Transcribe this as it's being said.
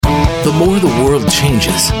The more the world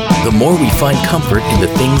changes, the more we find comfort in the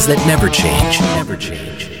things that never change.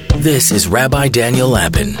 This is Rabbi Daniel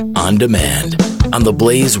Lapin On Demand on the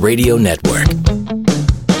Blaze Radio Network.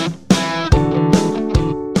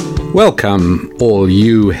 Welcome, all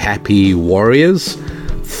you happy warriors.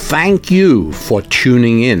 Thank you for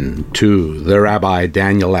tuning in to the Rabbi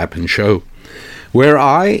Daniel Lapin Show, where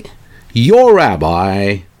I, your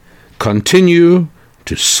rabbi, continue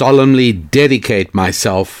to solemnly dedicate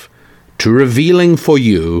myself to revealing for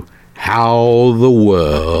you how the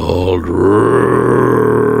world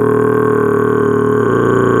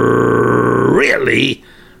really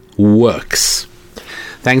works.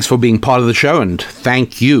 Thanks for being part of the show, and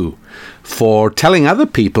thank you for telling other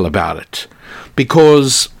people about it,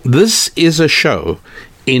 because this is a show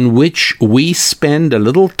in which we spend a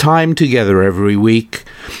little time together every week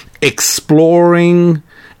exploring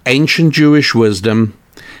ancient Jewish wisdom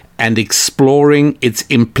and exploring its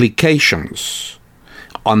implications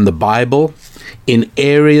on the Bible in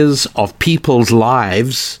areas of people's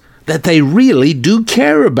lives that they really do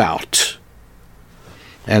care about.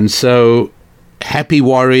 And so, happy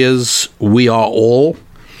warriors we are all,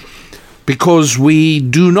 because we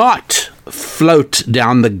do not float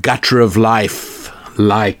down the gutter of life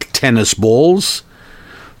like tennis balls.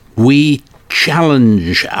 We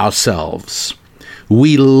challenge ourselves.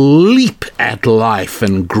 We leap at life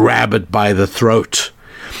and grab it by the throat,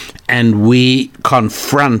 and we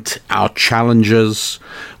confront our challenges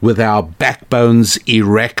with our backbones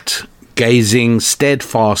erect, gazing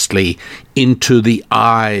steadfastly into the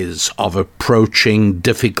eyes of approaching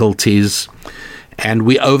difficulties, and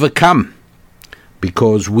we overcome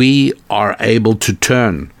because we are able to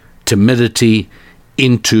turn timidity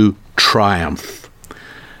into triumph.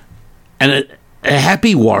 And a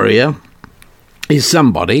happy warrior is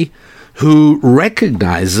somebody who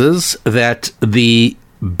recognizes that the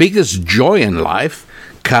biggest joy in life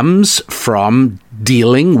comes from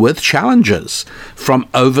dealing with challenges, from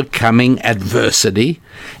overcoming adversity,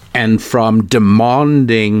 and from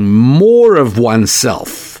demanding more of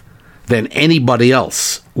oneself than anybody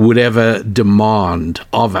else would ever demand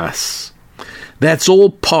of us. That's all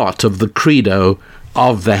part of the credo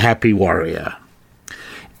of the happy warrior.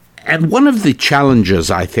 And one of the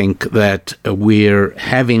challenges I think that we're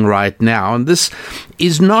having right now, and this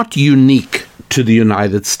is not unique to the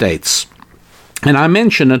United States, and I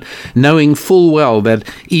mention it knowing full well that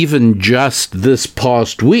even just this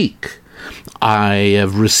past week, I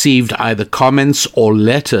have received either comments or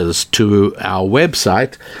letters to our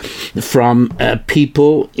website from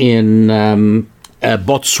people in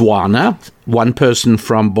Botswana, one person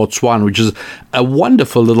from Botswana, which is a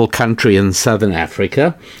wonderful little country in southern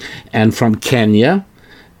Africa, and from Kenya,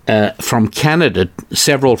 from Canada,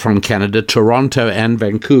 several from Canada, Toronto and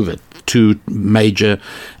Vancouver, two major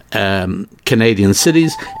Canadian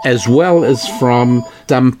cities, as well as from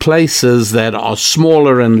some places that are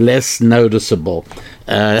smaller and less noticeable,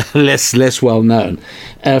 less well known,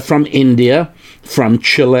 from India, from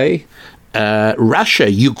Chile,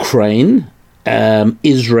 Russia, Ukraine,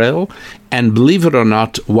 Israel, and believe it or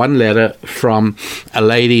not, one letter from a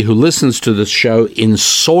lady who listens to this show in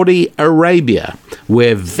Saudi Arabia,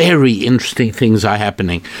 where very interesting things are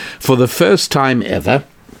happening. For the first time ever,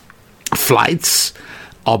 flights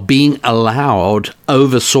are being allowed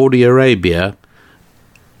over Saudi Arabia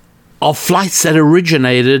of flights that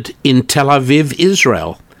originated in Tel Aviv,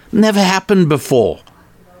 Israel. Never happened before.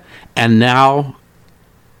 And now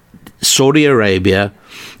Saudi Arabia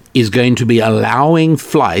is going to be allowing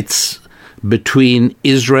flights between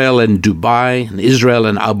Israel and Dubai, and Israel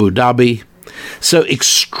and Abu Dhabi. So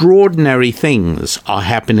extraordinary things are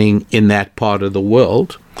happening in that part of the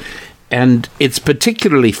world. And it's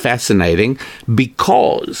particularly fascinating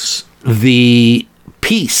because the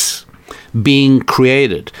peace being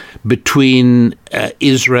created between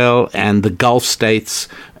Israel and the Gulf states,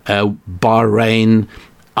 Bahrain,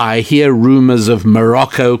 I hear rumors of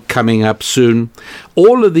Morocco coming up soon.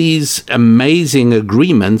 All of these amazing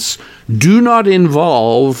agreements do not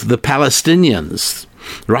involve the Palestinians,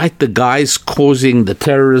 right? The guys causing the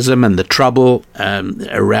terrorism and the trouble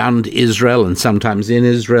around Israel and sometimes in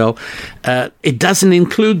Israel. It doesn't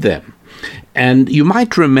include them. And you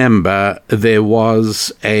might remember there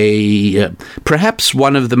was perhaps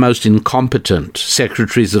one of the most incompetent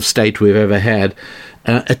secretaries of state we've ever had,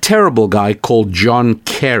 a terrible guy called John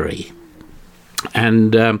Kerry.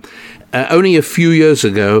 And only a few years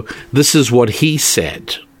ago, this is what he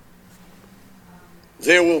said.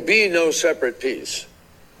 There will be no separate peace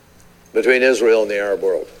between Israel and the Arab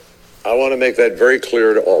world. I want to make that very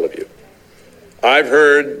clear to all of you. I've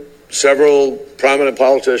heard several prominent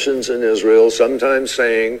politicians in Israel sometimes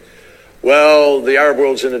saying, well, the Arab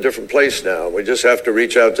world's in a different place now. We just have to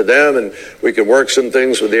reach out to them, and we can work some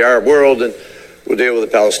things with the Arab world, and we'll deal with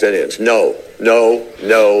the Palestinians. No, no,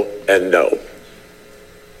 no, and no.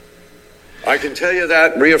 I can tell you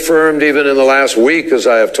that, reaffirmed even in the last week as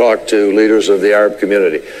I have talked to leaders of the Arab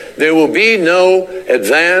community. There will be no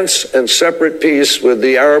advance and separate peace with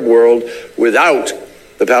the Arab world without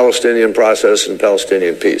the Palestinian process and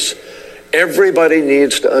Palestinian peace. Everybody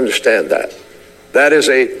needs to understand that. That is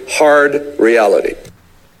a hard reality.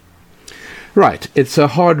 Right. It's a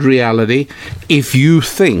hard reality if you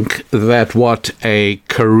think that what a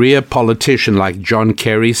career politician like John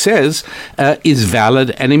Kerry says is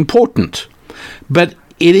valid and important. But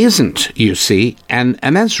it isn't, you see, and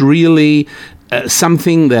that's really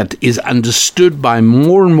something that is understood by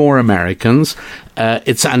more and more Americans.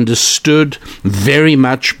 It's understood very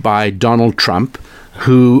much by Donald Trump,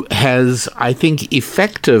 who has, I think,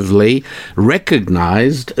 effectively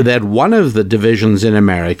recognized that one of the divisions in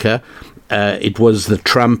America, it was the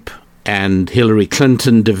Trump and Hillary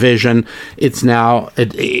Clinton division. It's now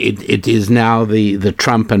it is now the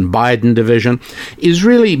Trump and Biden division, is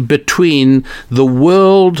really between the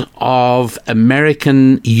world of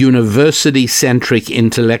American university-centric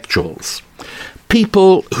intellectuals,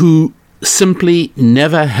 people who simply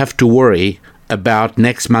never have to worry about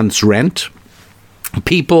next month's rent,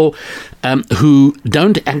 people who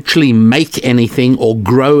don't actually make anything or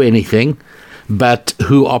grow anything, but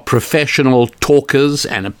who are professional talkers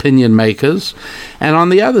and opinion makers, and on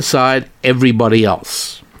the other side, everybody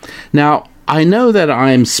else. Now, I know that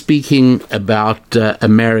I am speaking about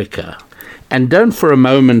America, and don't for a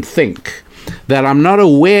moment think that I'm not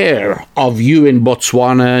aware of you in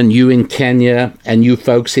Botswana and you in Kenya and you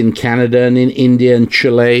folks in Canada and in India and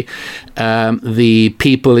Chile, the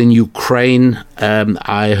people in Ukraine,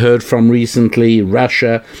 I heard from recently,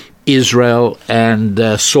 Russia, Israel and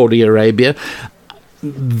Saudi Arabia.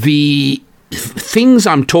 The things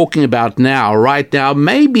I'm talking about now, right now,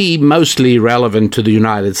 may be mostly relevant to the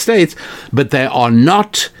United States, but they are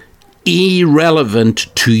not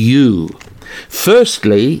irrelevant to you.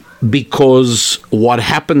 Firstly, because what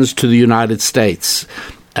happens to the United States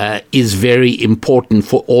is very important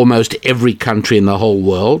for almost every country in the whole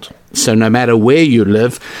world. So no matter where you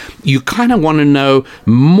live, you kind of want to know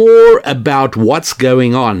more about what's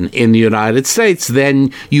going on in the United States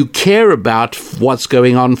than you care about what's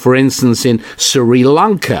going on, for instance, in Sri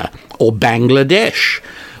Lanka or Bangladesh.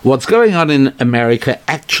 What's going on in America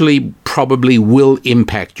actually probably will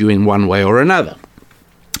impact you in one way or another.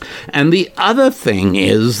 And the other thing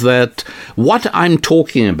is that what I'm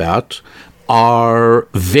talking about are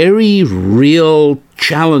very real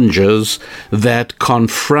challenges that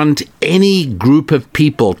confront any group of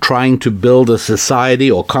people trying to build a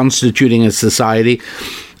society or constituting a society.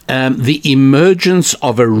 The emergence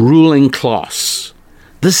of a ruling class.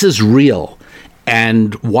 This is real.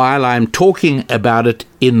 And while I'm talking about it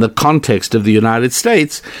in the context of the United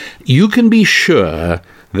States, you can be sure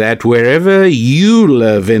that wherever you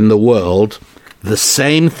live in the world, the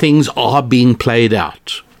same things are being played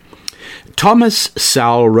out. Thomas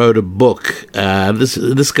Sowell wrote a book.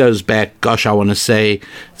 This goes back, I want to say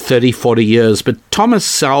 30, 40 years, but Thomas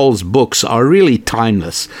Sowell's books are really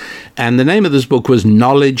timeless. And the name of this book was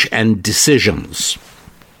Knowledge and Decisions.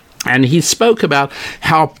 And he spoke about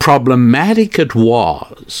how problematic it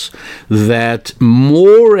was that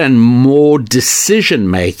more and more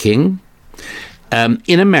decision-making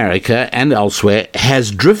in America and elsewhere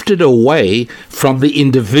has drifted away from the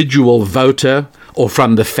individual voter or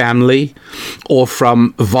from the family or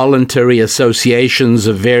from voluntary associations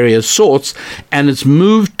of various sorts, and it's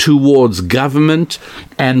moved towards government,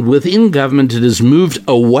 and within government it has moved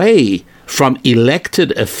away from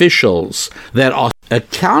elected officials that are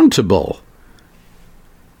accountable.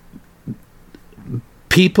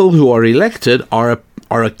 People who are elected are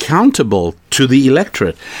accountable to the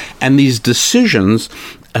electorate, and these decisions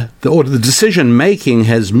or the decision-making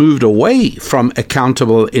has moved away from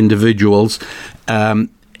accountable individuals and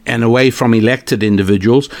away from elected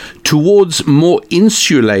individuals towards more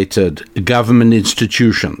insulated government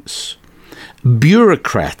institutions,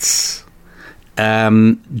 bureaucrats,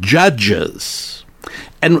 judges.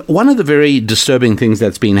 And one of the very disturbing things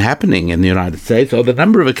that's been happening in the United States are the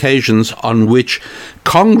number of occasions on which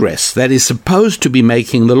Congress, that is supposed to be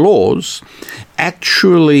making the laws,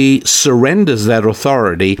 actually surrenders that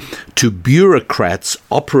authority to bureaucrats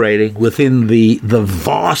operating within the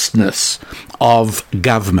vastness of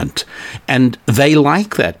government. And they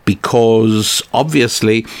like that because,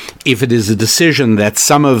 obviously, if it is a decision that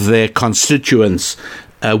some of their constituents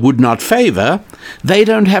would not favor, they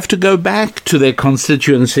don't have to go back to their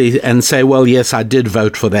constituency and say, well, yes, I did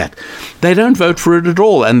vote for that. They don't vote for it at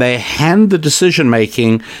all, and they hand the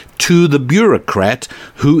decision-making to the bureaucrat,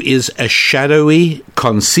 who is a shadowy,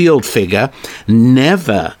 concealed figure,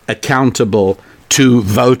 never accountable to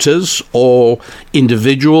voters or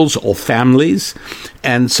individuals or families.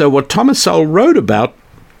 And so what Thomas Sowell wrote about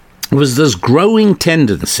was this growing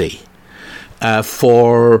tendency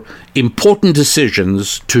for important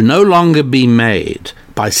decisions to no longer be made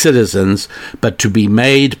by citizens, but to be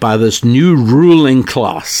made by this new ruling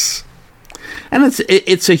class. And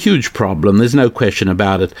it's a huge problem. There's no question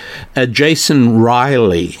about it. Jason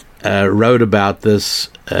Riley wrote about this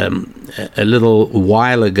a little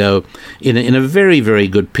while ago in a very, very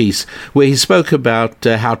good piece, where he spoke about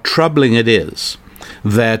how troubling it is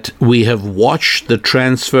that we have watched the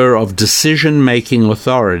transfer of decision-making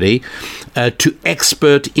authority to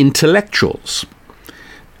expert intellectuals.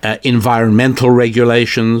 Environmental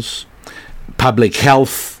regulations, public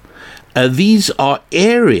health, these are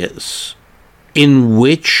areas in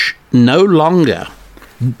which no longer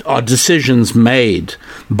are decisions made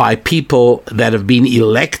by people that have been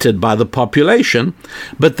elected by the population,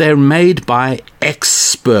 but they're made by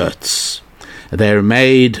experts. They're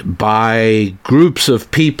made by groups of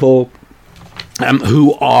people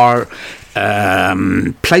who are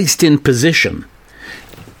placed in position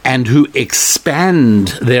and who expand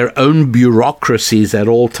their own bureaucracies at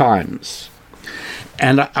all times.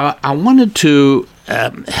 And I wanted to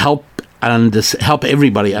help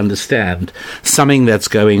everybody understand something that's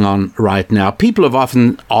going on right now. People have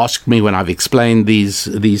often asked me when I've explained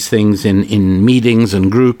these things in meetings and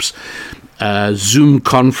groups, Zoom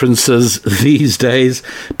conferences these days.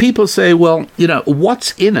 People say, well,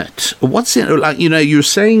 what's in it? What's in it? Like, you're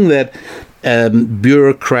saying that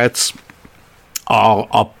bureaucrats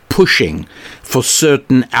are pushing for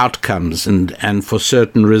certain outcomes and for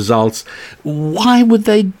certain results. Why would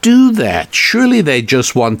they do that? Surely they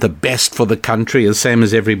just want the best for the country, the same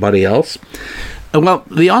as everybody else. Well,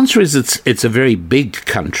 the answer is it's a very big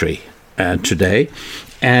country today,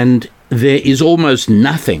 and there is almost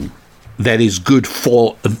nothing that is good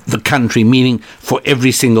for the country, meaning for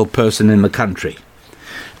every single person in the country.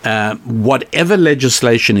 Whatever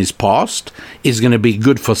legislation is passed is going to be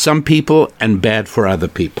good for some people and bad for other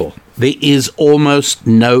people. There is almost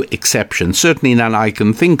no exception, certainly none I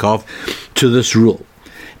can think of, to this rule.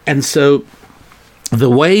 And so the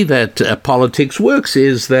way that politics works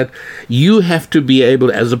is that you have to be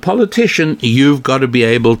able, as a politician, you've got to be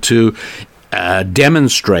able to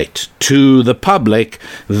demonstrate to the public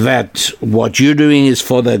that what you're doing is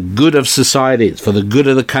for the good of society, it's for the good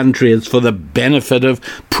of the country, it's for the benefit of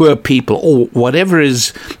poor people, or whatever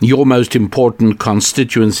is your most important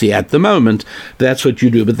constituency at the moment. That's what you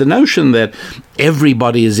do. But the notion that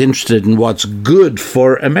everybody is interested in what's good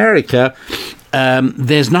for America,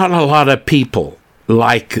 there's not a lot of people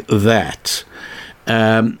like that.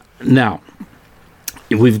 Now,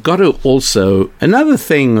 we've got to also, another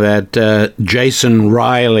thing that Jason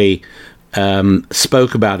Riley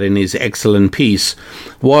spoke about in his excellent piece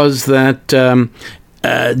was that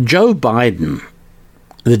Joe Biden,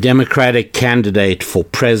 the Democratic candidate for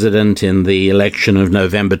president in the election of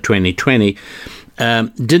November 2020,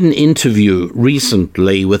 did an interview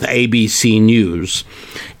recently with ABC News.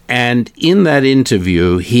 And in that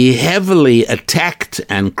interview, he heavily attacked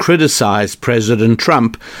and criticized President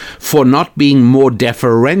Trump for not being more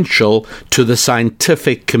deferential to the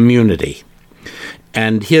scientific community.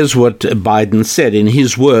 And here's what Biden said in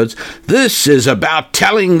his words: "This is about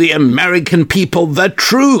telling the American people the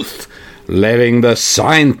truth, letting the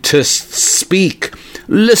scientists speak,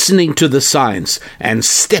 listening to the science, and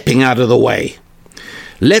stepping out of the way.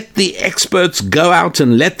 Let the experts go out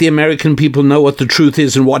and let the American people know what the truth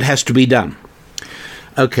is and what has to be done."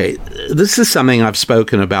 Okay, this is something I've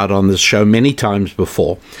spoken about on this show many times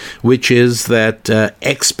before, which is that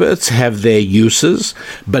experts have their uses,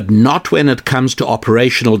 but not when it comes to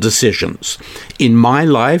operational decisions. In my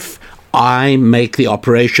life, I make the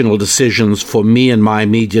operational decisions for me and my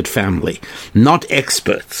immediate family, not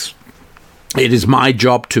experts. It is my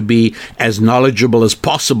job to be as knowledgeable as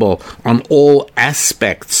possible on all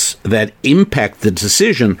aspects that impact the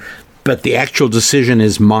decision, but the actual decision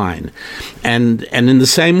is mine. And in the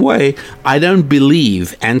same way, I don't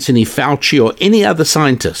believe Anthony Fauci or any other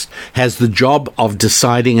scientist has the job of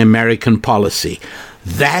deciding American policy.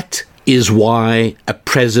 That is why a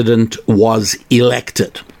president was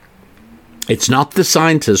elected. It's not the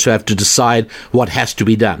scientists who have to decide what has to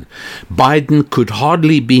be done. Biden could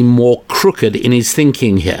hardly be more crooked in his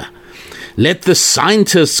thinking here. Let the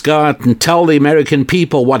scientists go out and tell the American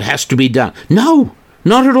people what has to be done. No,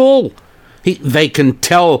 Not at all. They can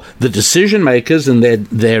tell the decision makers, and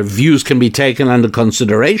their views can be taken under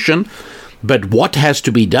consideration, but what has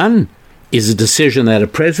to be done is a decision that a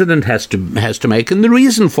president has to make, and the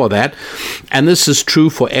reason for that, and this is true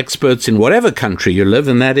for experts in whatever country you live,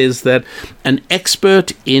 and that is that an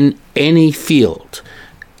expert in any field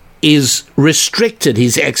is restricted.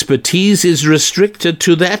 His expertise is restricted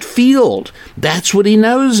to that field. That's what he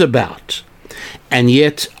knows about. And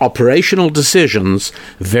yet, operational decisions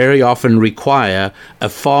very often require a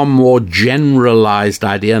far more generalized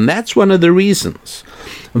idea. And that's one of the reasons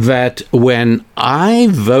that when I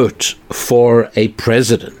vote for a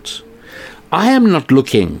president, I am not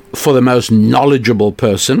looking for the most knowledgeable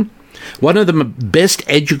person. One of the best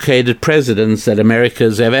educated presidents that America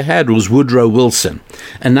has ever had was Woodrow Wilson.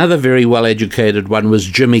 Another very well-educated one was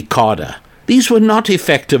Jimmy Carter. These were not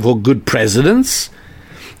effective or good presidents.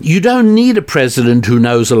 You don't need a president who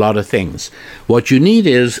knows a lot of things. What you need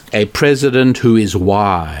is a president who is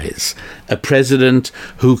wise, a president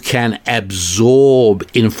who can absorb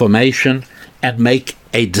information and make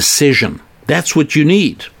a decision. That's what you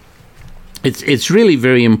need. It's really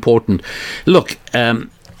very important. Look,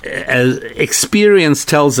 experience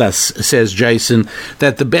tells us, says Jason,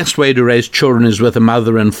 that the best way to raise children is with a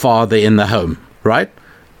mother and father in the home, right?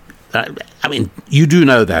 I mean, you do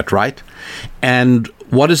know that, right? And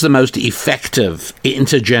what is the most effective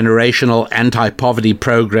intergenerational anti-poverty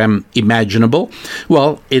program imaginable?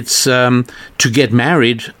 Well, it's to get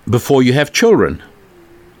married before you have children,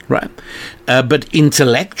 right? But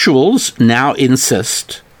intellectuals now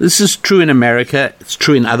insist. This is true in America. It's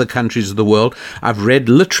true in other countries of the world. I've read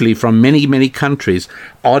literally from many, many countries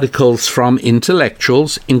articles from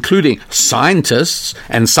intellectuals, including scientists,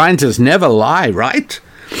 and scientists never lie, right?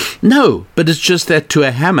 No, but it's just that to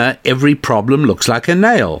a hammer, every problem looks like a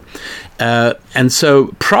nail. And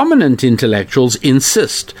so prominent intellectuals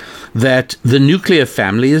insist that the nuclear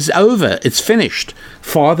family is over. It's finished.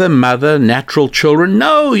 Father, mother, natural children.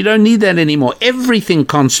 No, you don't need that anymore. Everything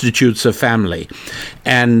constitutes a family.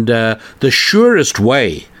 And the surest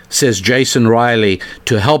way, says Jason Riley,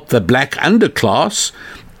 to help the black underclass,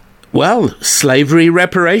 well, slavery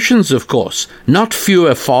reparations, of course, not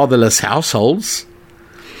fewer fatherless households.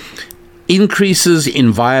 Increases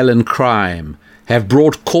in violent crime have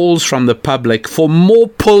brought calls from the public for more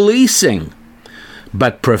policing,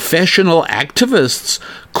 but professional activists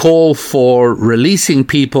call for releasing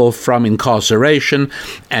people from incarceration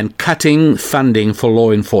and cutting funding for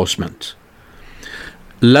law enforcement.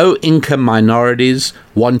 Low-income minorities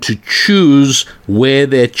want to choose where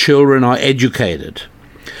their children are educated.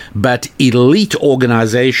 But elite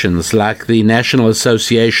organizations like the National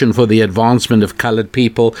Association for the Advancement of Colored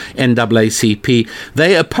People, NAACP,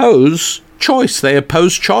 they oppose choice. They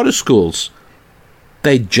oppose charter schools.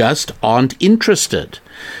 They just aren't interested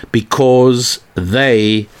because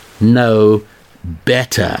they know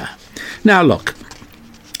better. Now, look,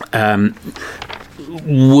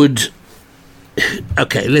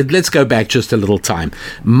 let's go back just a little time.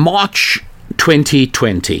 March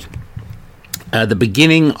 2020. The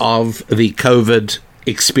beginning of the COVID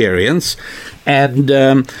experience, and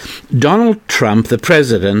Donald Trump, the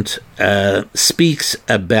president, speaks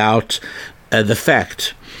about the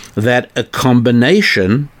fact that a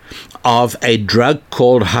combination of a drug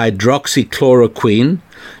called hydroxychloroquine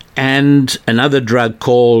and another drug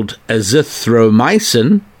called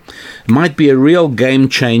azithromycin might be a real game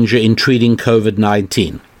changer in treating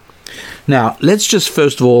COVID-19. Now, let's just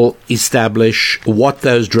first of all establish what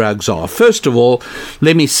those drugs are. First of all,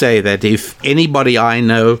 let me say that if anybody I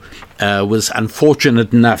know was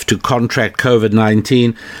unfortunate enough to contract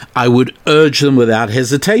COVID-19, I would urge them without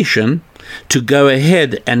hesitation to go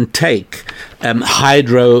ahead and take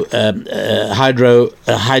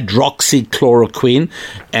hydroxychloroquine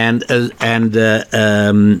and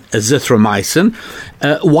azithromycin.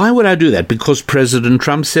 Why would I do that? Because President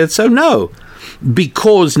Trump said so? No.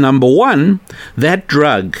 Because, number one, that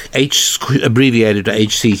drug, abbreviated to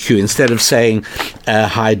HCQ, instead of saying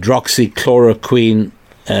hydroxychloroquine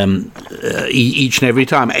each and every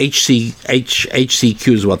time,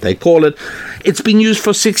 HCQ is what they call it, it's been used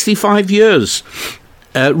for 65 years.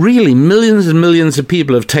 Really, millions and millions of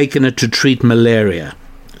people have taken it to treat malaria.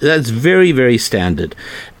 That's very, very standard.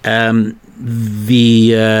 And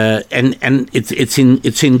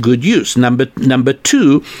it's in good use. Number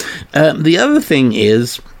two, the other thing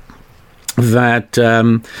is that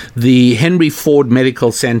the Henry Ford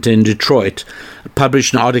Medical Center in Detroit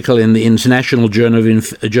published an article in the International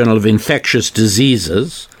Journal of Infectious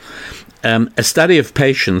Diseases, a study of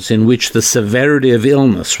patients in which the severity of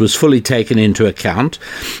illness was fully taken into account,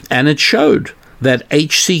 and it showed that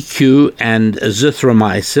HCQ and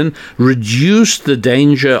azithromycin reduced the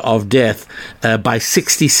danger of death by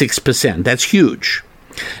 66%. That's huge.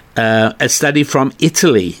 A study from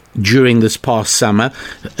Italy during this past summer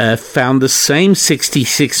found the same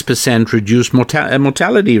 66% reduced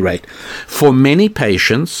mortality rate. For many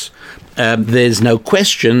patients, there's no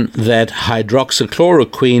question that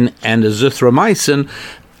hydroxychloroquine and azithromycin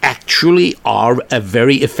actually are a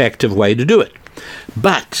very effective way to do it.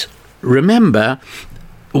 But remember,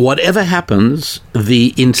 whatever happens,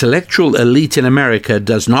 the intellectual elite in America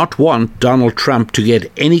does not want Donald Trump to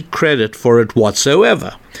get any credit for it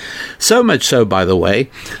whatsoever. So much so, by the way,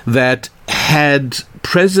 that had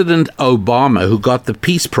President Obama, who got the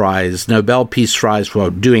Peace Prize, Nobel Peace Prize for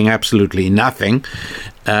doing absolutely nothing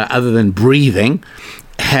other than breathing,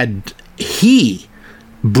 had he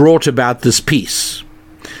brought about this peace,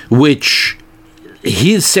 which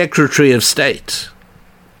his Secretary of State,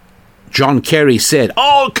 John Kerry, said,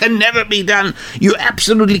 it can never be done. You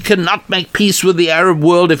absolutely cannot make peace with the Arab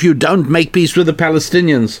world if you don't make peace with the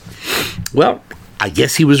Palestinians. Well, I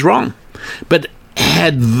guess he was wrong. But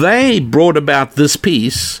had they brought about this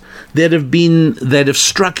peace, they'd have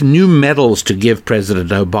struck new medals to give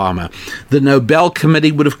President Obama. The Nobel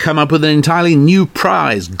Committee would have come up with an entirely new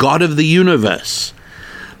prize, God of the Universe.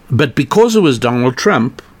 But because it was Donald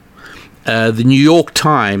Trump, the New York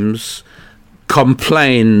Times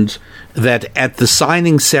complained that at the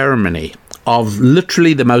signing ceremony of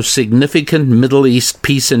literally the most significant Middle East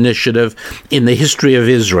peace initiative in the history of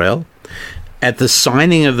Israel, at the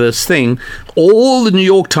signing of this thing, all the New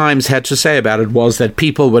York Times had to say about it was that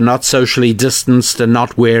people were not socially distanced and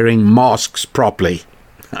not wearing masks properly.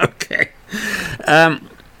 Okay.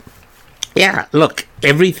 Yeah, look,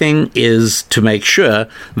 everything is to make sure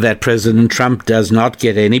that President Trump does not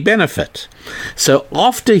get any benefit. So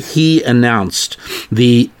after he announced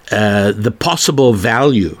the possible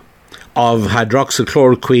value of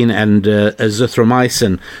hydroxychloroquine and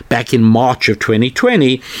azithromycin back in March of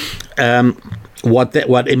 2020,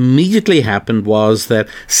 what immediately happened was that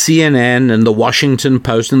CNN and the Washington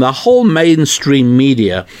Post and the whole mainstream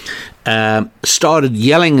media started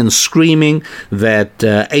yelling and screaming that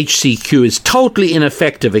HCQ is totally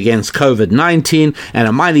ineffective against COVID-19 and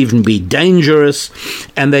it might even be dangerous.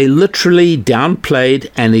 And they literally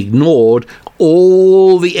downplayed and ignored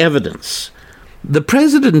all the evidence. The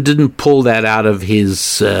president didn't pull that out of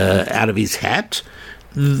his hat.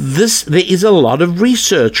 There is a lot of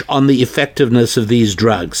research on the effectiveness of these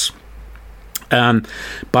drugs.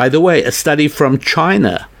 By the way, a study from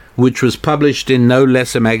China, which was published in no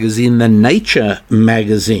less a magazine than Nature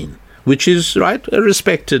magazine, which is a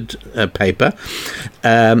respected paper,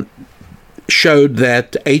 showed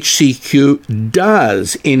that HCQ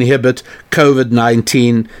does inhibit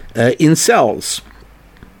COVID-19 in cells.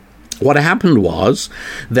 What happened was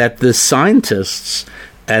that the scientists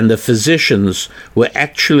and the physicians were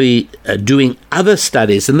actually doing other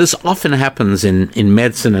studies, and this often happens in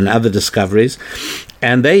medicine and other discoveries,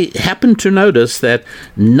 and they happened to notice that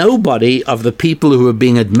nobody of the people who were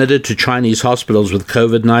being admitted to Chinese hospitals with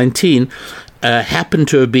COVID-19 happened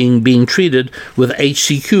to have been being treated with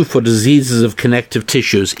HCQ for diseases of connective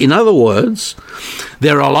tissues. In other words,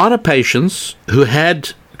 there are a lot of patients who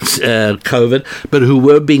had COVID, but who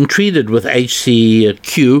were being treated with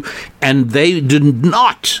HCQ, and they were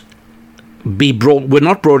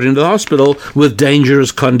not brought into the hospital with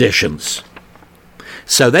dangerous conditions.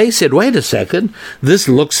 So they said, wait a second, this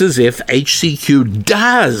looks as if HCQ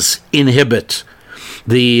does inhibit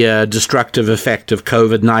the destructive effect of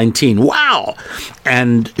COVID-19. Wow!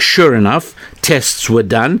 And sure enough, tests were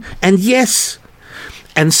done, and yes.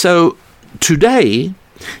 And so today,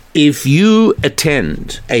 if you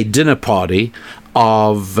attend a dinner party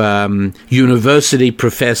of university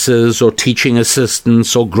professors or teaching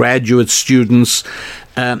assistants or graduate students,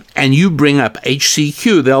 and you bring up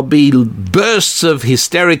HCQ, there'll be bursts of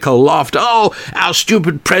hysterical laughter. Oh, our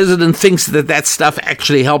stupid president thinks that stuff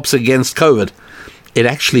actually helps against COVID. It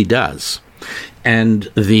actually does.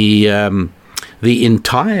 And the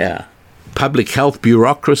entire public health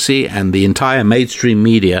bureaucracy and the entire mainstream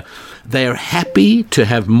media, they are happy to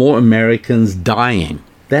have more Americans dying.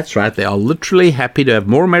 That's right, they are literally happy to have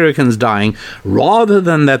more Americans dying rather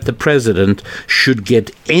than that the president should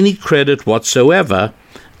get any credit whatsoever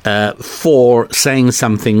for saying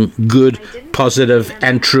something good, positive,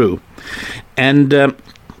 and true. And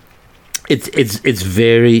it's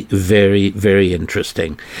very, very, very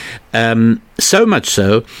interesting. So much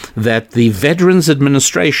so that the Veterans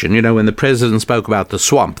Administration, when the president spoke about the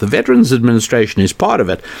swamp, the Veterans Administration is part of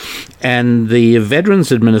it. And the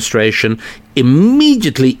Veterans Administration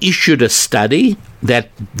immediately issued a study that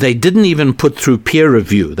they didn't even put through peer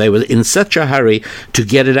review. They were in such a hurry to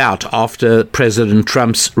get it out after President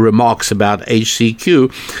Trump's remarks about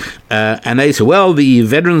HCQ. And they said, well, the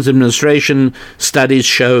Veterans Administration studies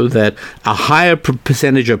show that a higher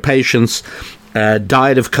percentage of patients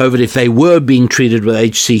died of COVID if they were being treated with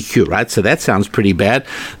HCQ, right? So that sounds pretty bad.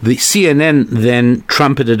 The CNN then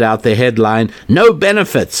trumpeted out their headline, "No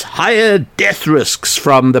benefits, higher death risks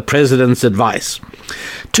from the president's advice."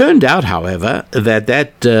 Turned out, however,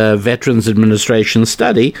 that Veterans Administration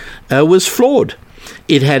study was flawed.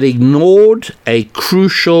 It had ignored a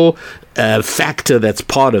crucial factor that's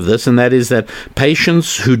part of this, and that is that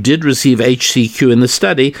patients who did receive HCQ in the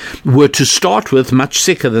study were to start with much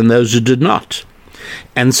sicker than those who did not.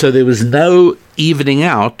 And so there was no evening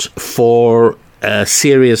out for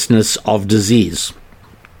seriousness of disease.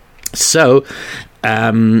 So,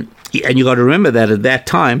 and you got to remember that at that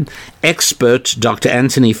time, expert Dr.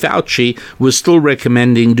 Anthony Fauci was still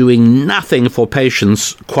recommending doing nothing for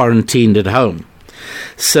patients quarantined at home.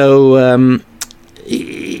 So,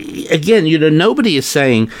 again, nobody is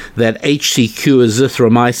saying that HCQ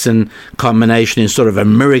azithromycin combination is sort of a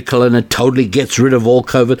miracle and it totally gets rid of all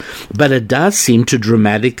COVID, but it does seem to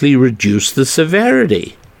dramatically reduce the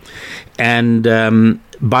severity. And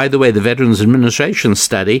by the way, the Veterans Administration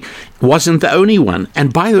study wasn't the only one.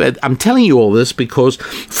 And by the way, I'm telling you all this because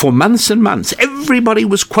for months and months, everybody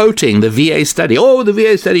was quoting the VA study. Oh, the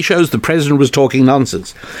VA study shows the president was talking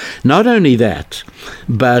nonsense. Not only that,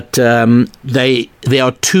 but there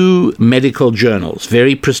are two medical journals,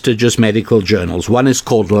 very prestigious medical journals. One is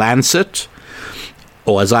called Lancet,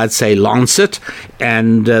 or as I'd say, Lancet,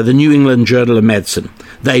 and the New England Journal of Medicine.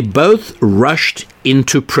 They both rushed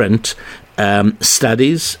into print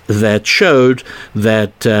studies that showed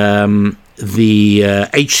that the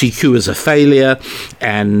HCQ is a failure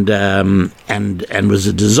and was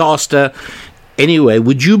a disaster. Anyway,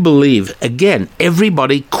 would you believe, again,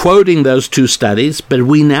 everybody quoting those two studies, but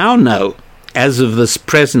we now know, as of this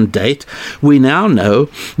present date, we now know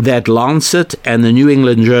that Lancet and the New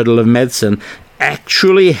England Journal of Medicine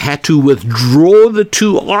actually had to withdraw the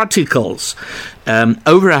two articles.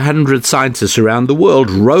 Over 100 scientists around the world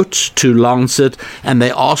wrote to Lancet and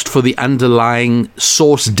they asked for the underlying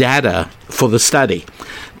source data for the study.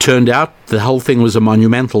 Turned out the whole thing was a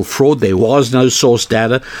monumental fraud. There was no source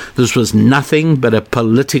data. This was nothing but a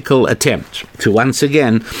political attempt to once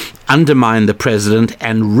again undermine the president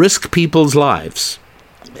and risk people's lives.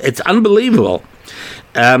 It's unbelievable.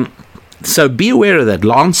 So be aware of that.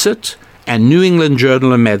 Lancet and New England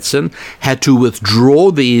Journal of Medicine had to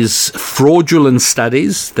withdraw these fraudulent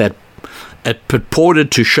studies that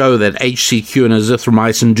purported to show that HCQ and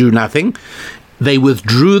azithromycin do nothing. They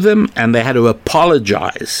withdrew them and they had to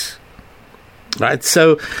apologize. Right?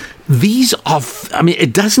 So these are,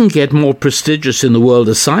 it doesn't get more prestigious in the world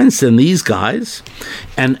of science than these guys.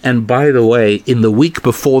 And by the way, in the week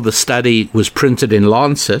before the study was printed in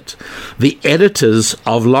Lancet, the editors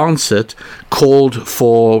of Lancet called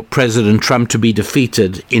for President Trump to be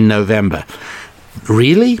defeated in November.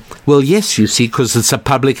 Really? Well, yes, you see, because it's a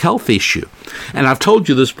public health issue. And I've told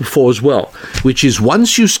you this before as well, which is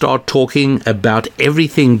once you start talking about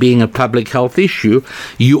everything being a public health issue,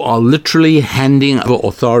 you are literally handing over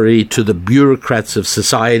authority to the bureaucrats of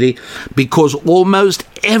society, because almost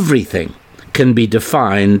everything can be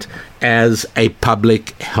defined as a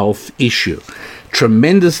public health issue.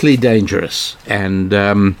 Tremendously dangerous and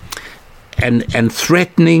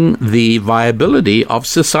threatening the viability of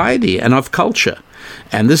society and of culture.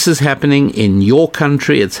 And this is happening in your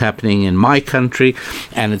country, it's happening in my country,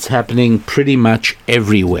 and it's happening pretty much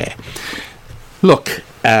everywhere. Look,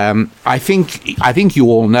 I think you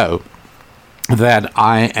all know that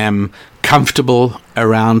I am comfortable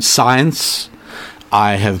around science.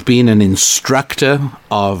 I have been an instructor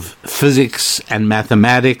of physics and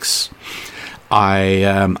mathematics. I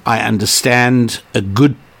understand a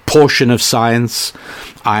good portion of science.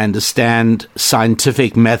 I understand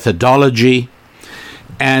scientific methodology,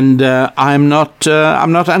 and I'm not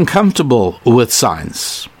uncomfortable with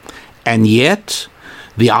science. And yet,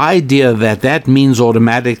 the idea that means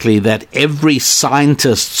automatically that every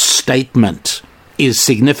scientist's statement is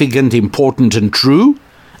significant, important, and true,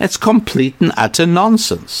 that's complete and utter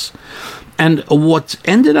nonsense. And what's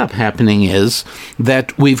ended up happening is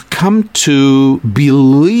that we've come to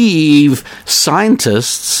believe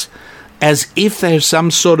scientists as if they're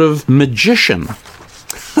some sort of magician.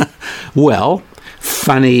 Well,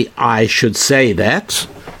 funny I should say that,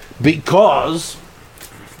 because,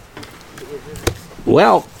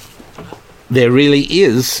 well, there really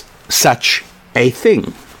is such a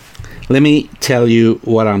thing. Let me tell you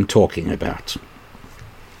what I'm talking about.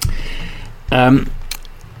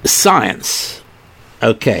 Science.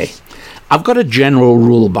 Okay. I've got a general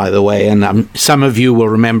rule, by the way, and some of you will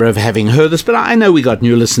remember of having heard this, but I know we got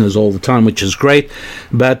new listeners all the time, which is great.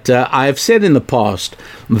 But I've said in the past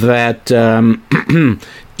that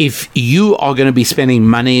if you are going to be spending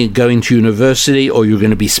money going to university, or you're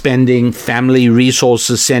going to be spending family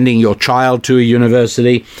resources sending your child to a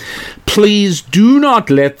university, please do not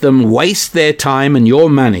let them waste their time and your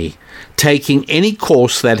money taking any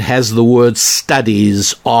course that has the word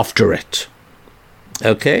studies after it.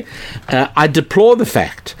 Okay? I deplore the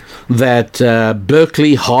fact that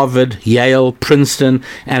Berkeley, Harvard, Yale, Princeton,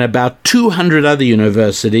 and about 200 other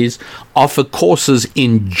universities offer courses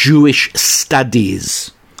in Jewish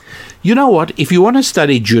studies. You know what? If you want to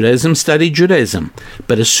study Judaism, study Judaism.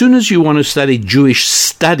 But as soon as you want to study Jewish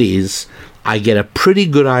studies, I get a pretty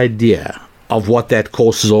good idea of what that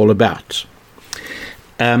course is all about.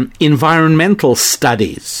 Environmental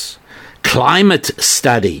studies, climate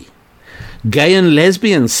study, gay and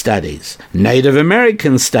lesbian studies, Native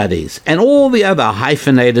American studies, and all the other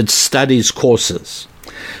hyphenated studies courses.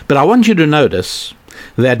 But I want you to notice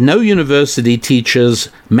that no university teaches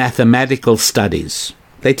mathematical studies.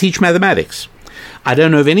 They teach mathematics. I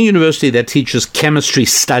don't know of any university that teaches chemistry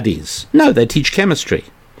studies. No, they teach chemistry.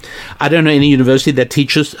 I don't know any university that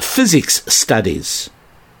teaches physics studies.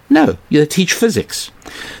 No, they teach physics.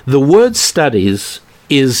 The word studies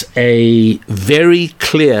is a very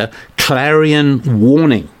clear clarion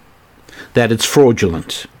warning that it's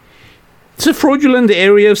fraudulent. It's a fraudulent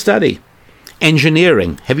area of study.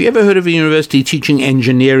 Engineering. Have you ever heard of a university teaching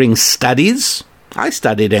engineering studies? I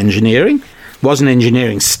studied engineering. It wasn't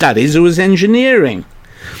engineering studies, it was engineering.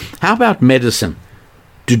 How about medicine?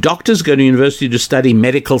 Do doctors go to university to study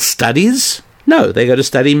medical studies? No, they go to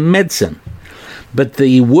study medicine. But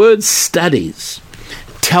the word studies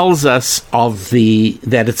tells us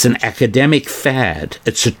that it's an academic fad,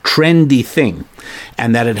 it's a trendy thing,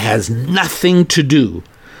 and that it has nothing to do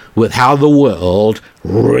with how the world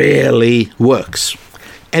really works.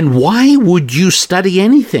 And why would you study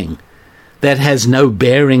anything that has no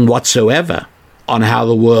bearing whatsoever on how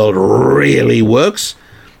the world really works?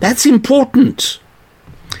 That's important.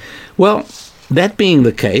 Well, that being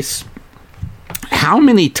the case, how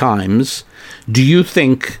many times do you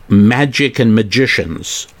think magic and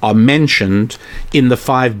magicians are mentioned in the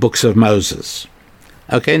 5 books of Moses?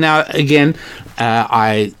 Okay, now, again,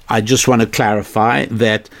 I just want to clarify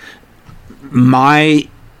that my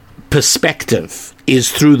perspective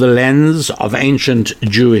is through the lens of ancient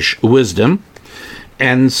Jewish wisdom,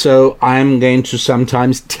 and so I'm going to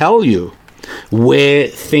sometimes tell you where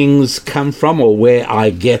things come from or where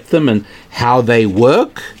I get them and how they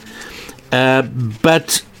work,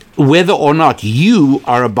 but whether or not you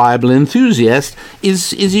are a Bible enthusiast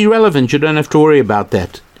is irrelevant. You don't have to worry about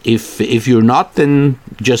that. If you're not, then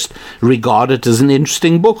just regard it as an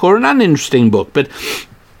interesting book or an uninteresting book. But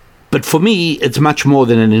for me, it's much more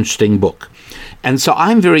than an interesting book. And so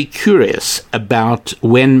I'm very curious about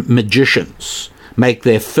when magicians make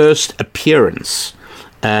their first appearance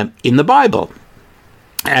in the Bible.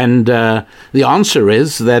 And the answer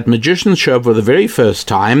is that magicians show up for the very first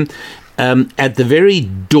time at the very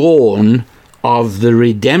dawn of the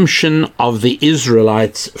redemption of the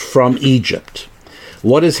Israelites from Egypt.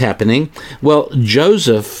 What is happening? Well,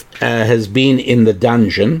 Joseph has been in the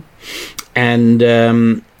dungeon, and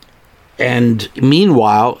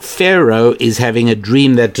meanwhile, Pharaoh is having a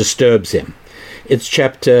dream that disturbs him. It's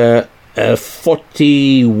chapter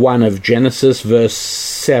 41 of Genesis, verse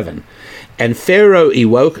 7. And Pharaoh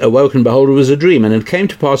awoke, and behold, it was a dream. And it came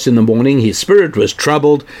to pass in the morning, his spirit was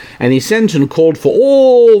troubled, and he sent and called for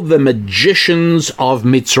all the magicians of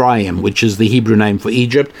Mitzrayim, which is the Hebrew name for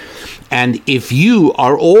Egypt. And if you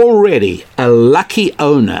are already a lucky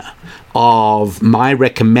owner of my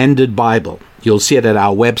recommended Bible, you'll see it at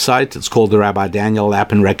our website. It's called the Rabbi Daniel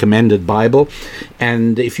Lapin Recommended Bible.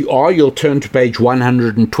 And if you are, you'll turn to page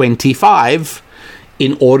 125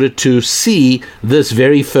 in order to see this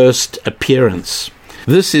very first appearance.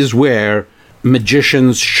 This is where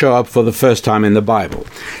magicians show up for the first time in the Bible.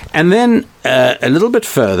 And then a little bit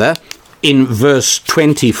further, in verse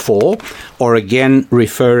 24, or again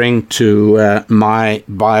referring to my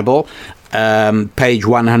Bible, page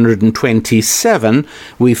 127,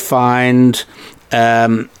 we find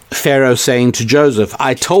Pharaoh saying to Joseph,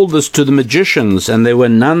 I told this to the magicians, and there were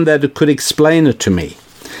none that could explain it to me.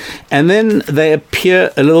 And then they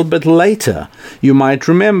appear a little bit later. You might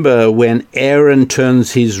remember when Aaron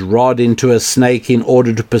turns his rod into a snake in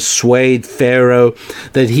order to persuade Pharaoh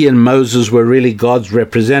that he and Moses were really God's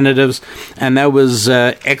representatives. And that was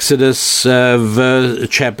Exodus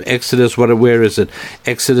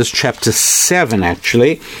chapter 7,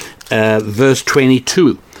 actually, verse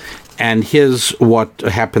 22. And here's what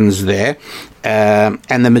happens there.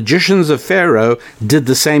 And the magicians of Pharaoh did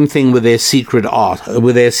the same thing with their secret hearts.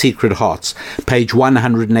 Page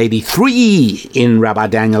 183 in Rabbi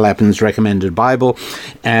Daniel Lapin's recommended Bible.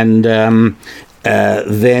 And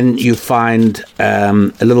then you find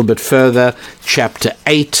a little bit further, chapter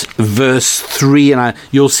 8, verse 3. And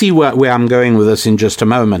you'll see where I'm going with this in just a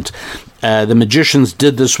moment. The magicians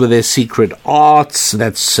did this with their secret arts.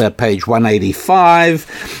 That's page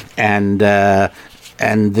 185. And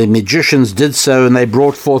the magicians did so, and they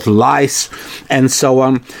brought forth lice, and so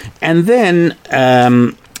on. And then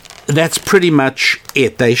that's pretty much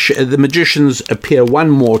it. The magicians appear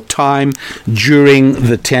one more time during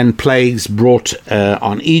the 10 plagues brought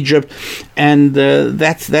on Egypt, and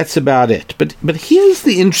that's about it. But here's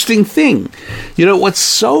the interesting thing. You know, what's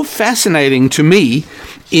so fascinating to me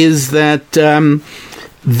is that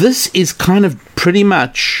this is kind of pretty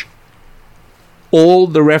much all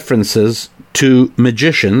the references to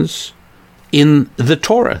magicians in the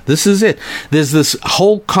Torah. This is it. There's this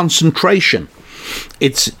whole concentration.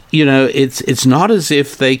 It's not as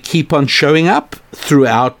if they keep on showing up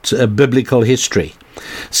throughout biblical history.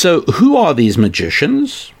 So who are these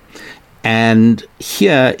magicians? And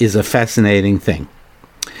here is a fascinating thing.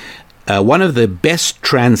 One of the best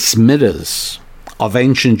transmitters of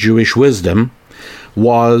ancient Jewish wisdom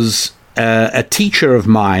was a teacher of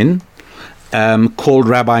mine called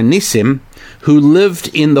Rabbi Nissim, who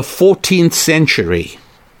lived in the 14th century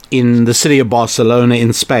in the city of Barcelona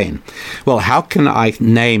in Spain. Well, how can I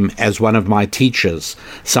name as one of my teachers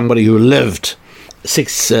somebody who lived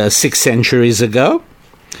six centuries ago?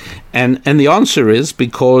 And the answer is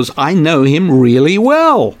because I know him really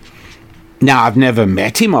well. Now, I've never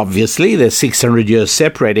met him, obviously. There's 600 years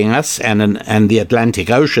separating us and the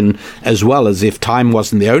Atlantic Ocean, as well, as if time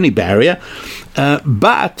wasn't the only barrier.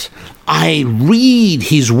 But I read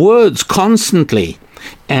his words constantly,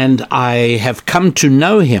 and I have come to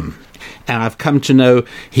know him. And I've come to know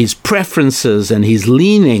his preferences and his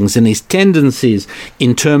leanings and his tendencies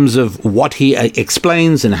in terms of what he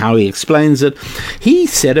explains and how he explains it. He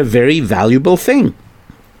said a very valuable thing.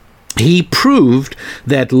 He proved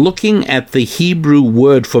that looking at the Hebrew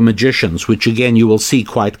word for magicians, which again you will see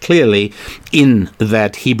quite clearly in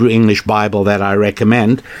that Hebrew English Bible that I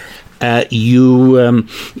recommend,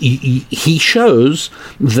 he shows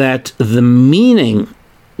that the meaning,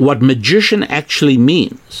 what magician actually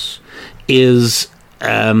means, is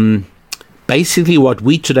basically what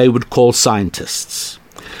we today would call scientists.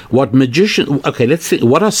 Let's see,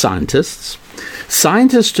 what are scientists?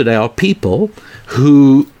 Scientists today are people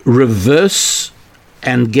who reverse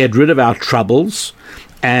and get rid of our troubles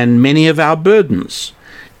and many of our burdens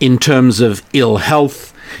in terms of ill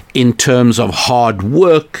health, in terms of hard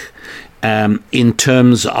work, in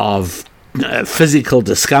terms of physical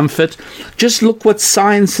discomfort. Just look what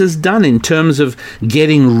science has done in terms of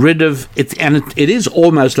getting rid of it. And it is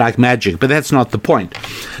almost like magic, but that's not the point.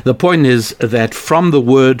 The point is that from the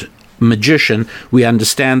word magician, we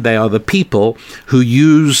understand they are the people who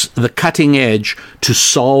use the cutting edge to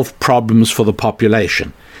solve problems for the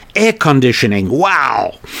population. Air conditioning,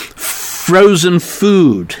 wow. Frozen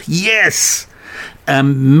food, yes.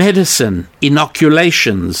 Medicine,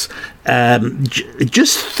 inoculations.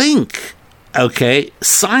 Just think, okay,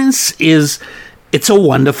 science it's a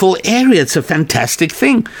wonderful area. It's a fantastic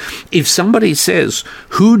thing. If somebody says,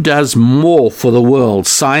 who does more for the world,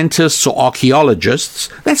 scientists or archaeologists,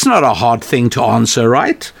 that's not a hard thing to answer,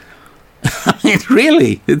 right? I mean,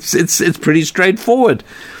 really, it's pretty straightforward.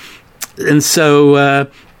 And so,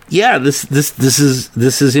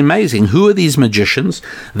 this is amazing. Who are these magicians?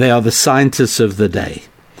 They are the scientists of the day.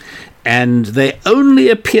 And they only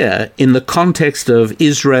appear in the context of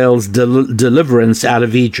Israel's deliverance out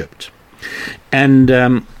of Egypt. And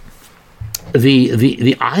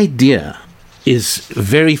the idea is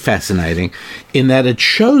very fascinating in that it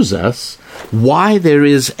shows us why there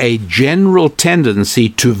is a general tendency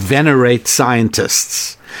to venerate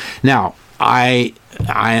scientists. Now, I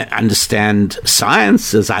understand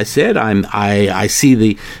science, as I said. I see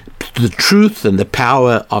the truth and the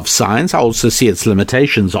power of science. I also see its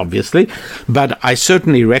limitations, obviously, but I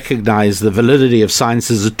certainly recognize the validity of science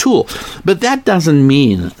as a tool. But that doesn't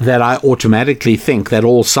mean that I automatically think that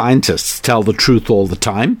all scientists tell the truth all the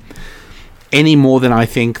time. any more than I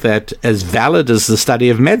think that as valid as the study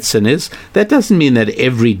of medicine is, that doesn't mean that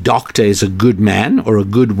every doctor is a good man or a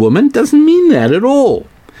good woman. It doesn't mean that at all.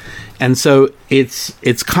 And so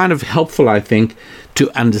it's kind of helpful, I think,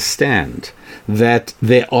 to understand that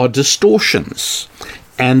there are distortions.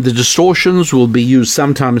 And the distortions will be used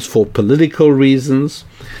sometimes for political reasons.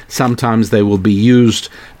 Sometimes they will be used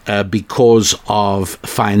because of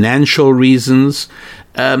financial reasons.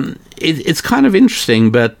 It's kind of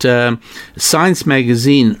interesting, but Science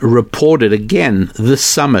Magazine reported again this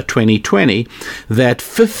summer, 2020, that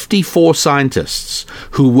 54 scientists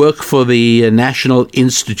who work for the National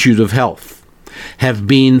Institute of Health have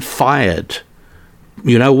been fired.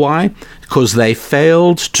 You know why? Because they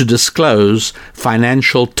failed to disclose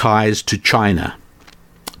financial ties to China.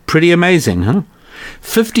 Pretty amazing, huh?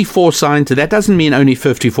 54 scientists, that doesn't mean only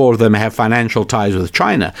 54 of them have financial ties with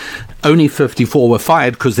China. Only 54 were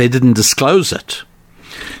fired because they didn't disclose it.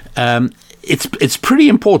 It's pretty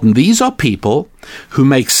important. These are people who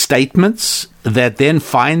make statements that then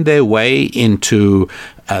find their way into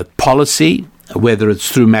policy, whether it's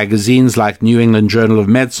through magazines like New England Journal of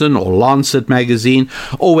Medicine or Lancet magazine,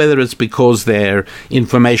 or whether it's because their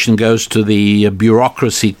information goes to the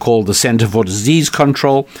bureaucracy called the Center for Disease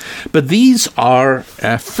Control. But these are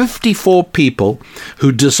 54 people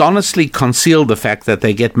who dishonestly conceal the fact that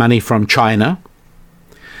they get money from China.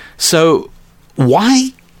 So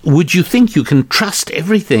why would you think you can trust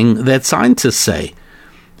everything that scientists say?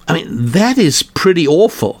 I mean, that is pretty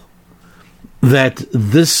awful. That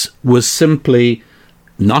this was simply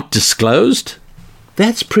not disclosed,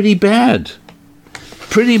 that's pretty bad.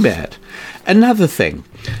 Pretty bad. Another thing,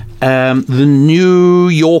 the New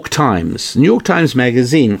York Times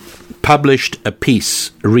magazine published a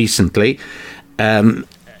piece recently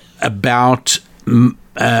about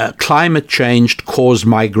climate change caused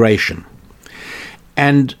migration.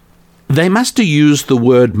 And they must have used the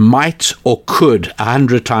word might or could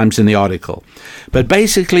 100 times in the article. But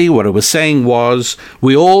basically what it was saying was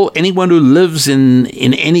anyone who lives in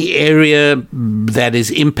any area that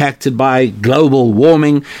is impacted by global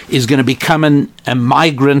warming is going to become a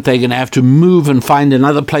migrant. They're going to have to move and find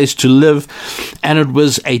another place to live. And it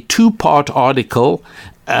was a 2-part article,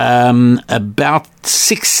 about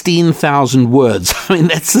 16,000 words. I mean,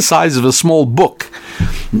 that's the size of a small book.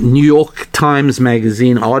 New York Times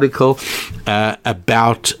Magazine article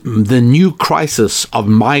about the new crisis of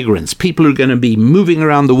migrants. People are going to be moving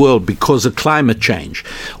around the world because of climate change.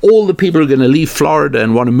 All the people are going to leave Florida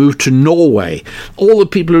and want to move to Norway. All the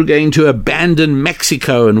people are going to abandon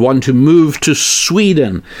Mexico and want to move to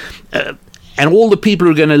Sweden. And all the people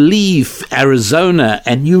are going to leave Arizona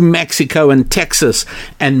and New Mexico and Texas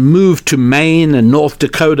and move to Maine and North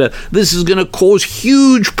Dakota. This is going to cause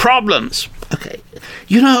huge problems. Okay,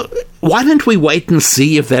 why don't we wait and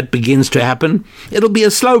see if that begins to happen? It'll be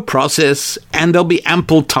a slow process and there'll be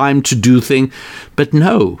ample time to do things. But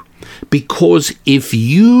no, because if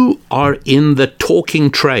you are in the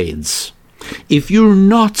talking trades, if you're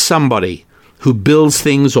not somebody who builds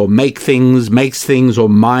things or makes things or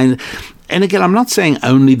mind. And again, I'm not saying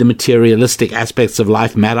only the materialistic aspects of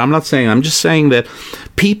life matter. I'm just saying that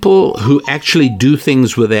people who actually do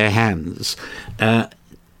things with their hands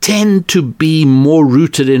tend to be more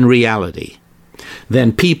rooted in reality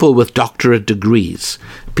than people with doctorate degrees,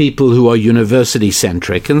 people who are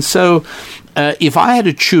university-centric. And so if I had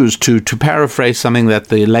to choose, to paraphrase something that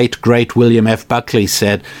the late, great William F. Buckley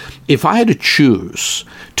said, if I had to choose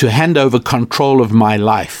to hand over control of my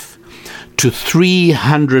life to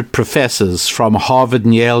 300 professors from Harvard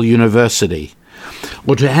and Yale University,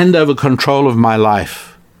 or to hand over control of my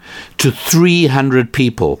life to 300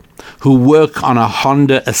 people who work on a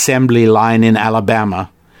Honda assembly line in Alabama,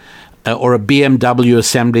 or a BMW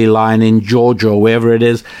assembly line in Georgia, or wherever it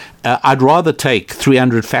is, I'd rather take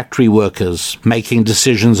 300 factory workers making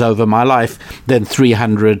decisions over my life than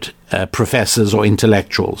 300 professors or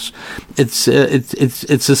intellectuals. It's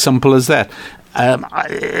as simple as that.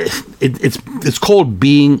 It's called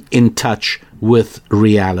being in touch with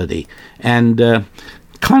reality, and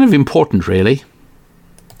kind of important, really.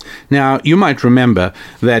 Now, you might remember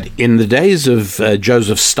that in the days of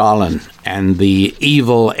Joseph Stalin and the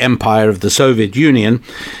evil empire of the Soviet Union,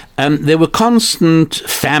 there were constant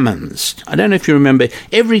famines. I don't know if you remember,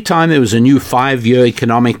 every time there was a new 5-year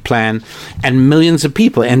economic plan, and millions of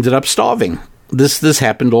people ended up starving. This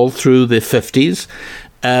happened all through the 50s.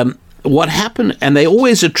 What happened, and they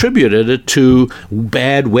always attributed it to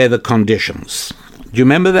bad weather conditions. Do you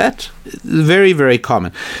remember that? Very, very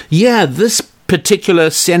common. Yeah, this particular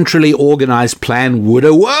centrally organized plan would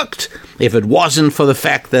have worked if it wasn't for the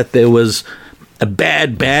fact that there was a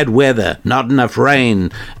bad weather, not enough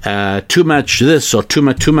rain, too much this or too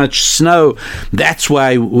much snow. It's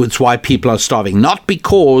why people are starving, not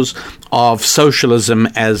because of socialism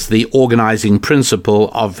as the organizing principle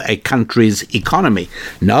of a country's economy.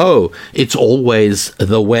 No, it's always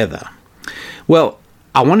the weather. Well,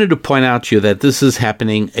 I wanted to point out to you that this is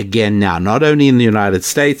happening again now, not only in the United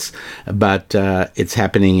States, but it's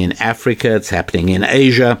happening in Africa, it's happening in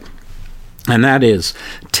Asia, and that is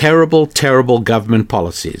terrible, terrible government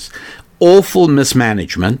policies, awful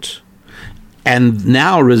mismanagement, and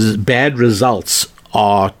now bad results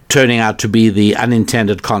are turning out to be the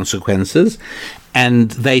unintended consequences,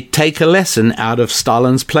 and they take a lesson out of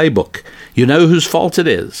Stalin's playbook. You know whose fault it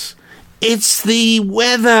is? It's the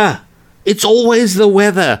weather. It's always the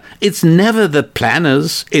weather. It's never the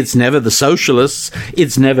planners. It's never the socialists.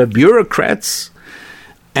 It's never bureaucrats.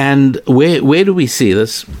 And where do we see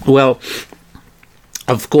this? Well,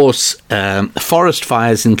 of course, forest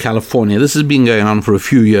fires in California. This has been going on for a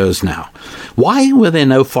few years now. Why were there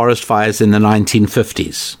no forest fires in the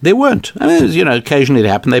 1950s? There weren't. I mean, occasionally it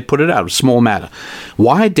happened. They put it out. A small matter.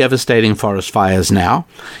 Why devastating forest fires now?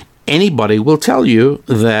 Anybody will tell you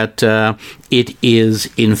that it is,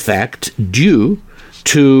 in fact, due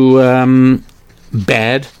to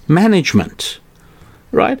bad management,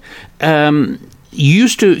 right?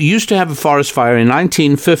 Used to have a forest fire in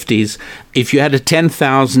 1950s. If you had a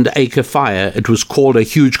 10,000-acre fire, it was called a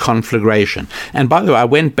huge conflagration. And by the way, I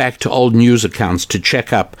went back to old news accounts to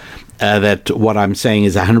check up that what I'm saying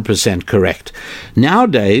is 100% correct.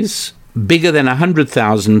 Nowadays, bigger than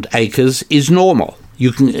 100,000 acres is normal.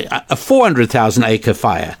 You can a 400,000-acre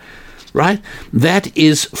fire, right? That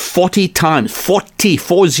is 40 times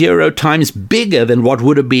bigger than what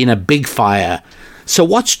would have been a big fire. So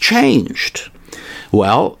what's changed?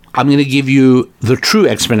 Well, I'm going to give you the true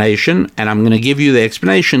explanation, and I'm going to give you the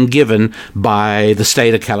explanation given by the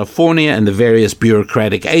state of California and the various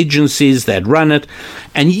bureaucratic agencies that run it,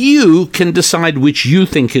 and you can decide which you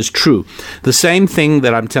think is true. The same thing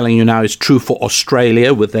that I'm telling you now is true for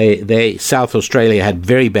Australia. South Australia had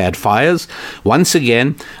very bad fires. Once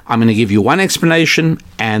again, I'm going to give you one explanation,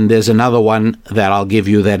 and there's another one that I'll give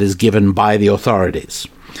you that is given by the authorities.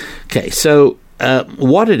 Okay, so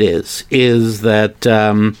what it is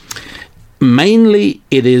that mainly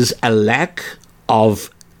it is a lack of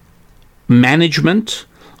management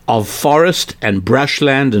of forest and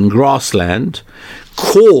brushland and grassland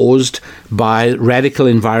caused by radical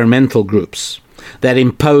environmental groups that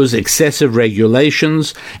impose excessive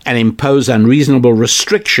regulations and impose unreasonable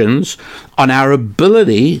restrictions on our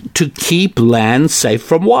ability to keep land safe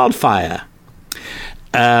from wildfire.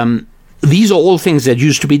 These are all things that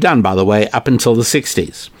used to be done, by the way, up until the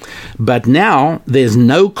 60s. But now there's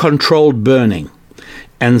no controlled burning.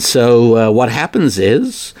 And so what happens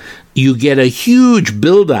is you get a huge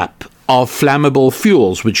buildup of flammable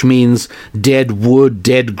fuels, which means dead wood,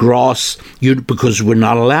 dead grass, because we're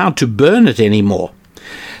not allowed to burn it anymore.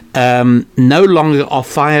 No longer are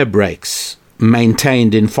fire breaks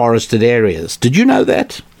maintained in forested areas. Did you know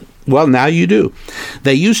that? Well, now you do.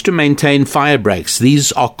 They used to maintain fire breaks.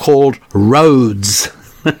 These are called roads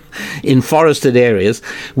in forested areas,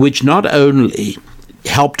 which not only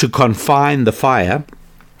help to confine the fire.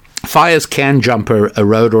 Fires can jump a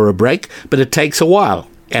road or a break, but it takes a while,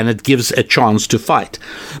 and it gives a chance to fight.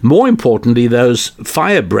 More importantly, those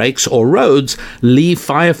fire breaks or roads leave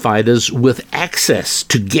firefighters with access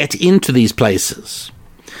to get into these places.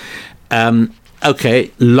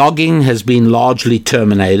 Okay, logging has been largely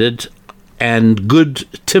terminated, and good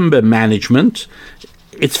timber management,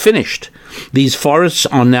 it's finished. These forests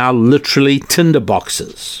are now literally tinder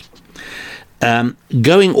boxes.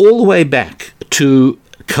 Going all the way back to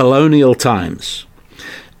colonial times,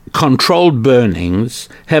 controlled burnings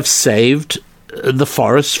have saved the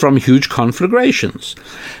forests from huge conflagrations.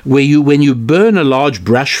 When you burn a large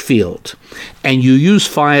brush field and you use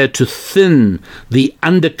fire to thin the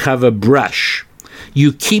undercover brush,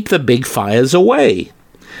 you keep the big fires away.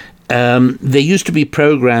 There used to be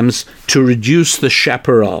programs to reduce the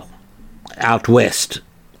chaparral out west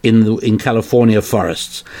in California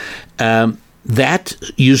forests. That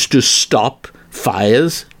used to stop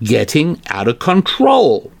fires getting out of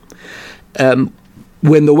control.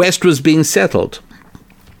 When the West was being settled,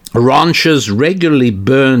 ranchers regularly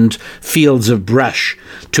burned fields of brush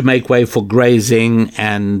to make way for grazing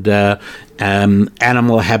and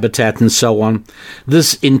animal habitat and so on.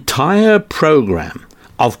 This entire program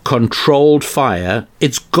of controlled fire,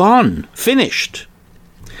 it's gone, finished.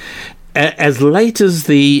 As late as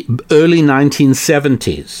the early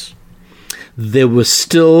 1970s, they were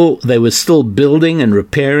still building and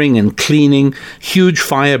repairing and cleaning huge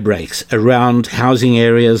fire breaks around housing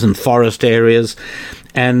areas and forest areas.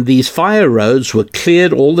 And these fire roads were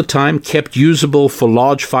cleared all the time, kept usable for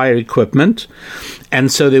large fire equipment.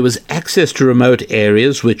 And so there was access to remote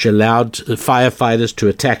areas, which allowed firefighters to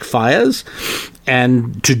attack fires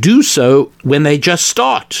and to do so when they just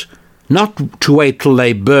start, not to wait till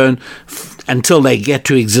they burn until they get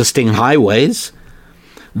to existing highways.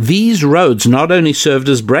 These roads not only served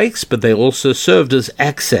as breaks, but they also served as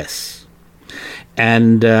access.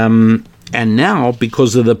 And now,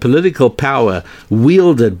 because of the political power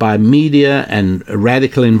wielded by media and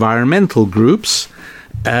radical environmental groups,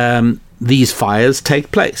 these fires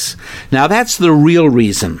take place. Now, that's the real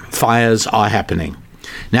reason fires are happening.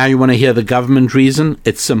 Now, you want to hear the government reason?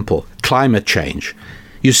 It's simple. Climate change.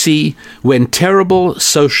 You see, when terrible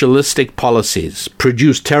socialistic policies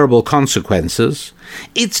produce terrible consequences,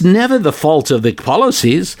 it's never the fault of the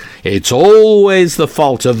policies. It's always the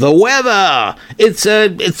fault of the weather. It's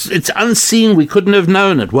unseen. We couldn't have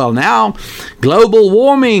known it. Well, now global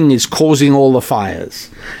warming is causing all the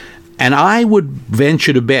fires. And I would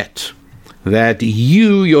venture to bet that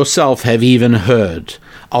you yourself have even heard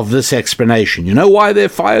of this explanation. You know why there are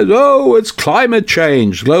fires? Oh, it's climate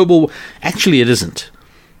change, global. Actually, it isn't.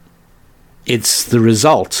 It's the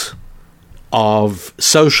result of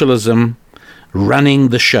socialism running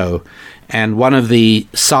the show. And one of the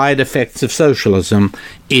side effects of socialism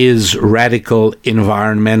is radical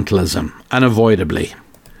environmentalism, unavoidably.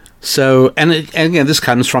 So, and again, this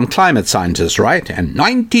comes from climate scientists, right? And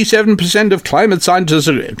 97% of climate scientists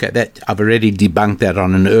are, okay, I've already debunked that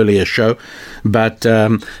on an earlier show. But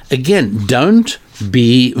again, don't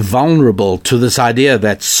be vulnerable to this idea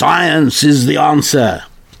that science is the answer.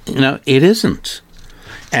 You know, it isn't.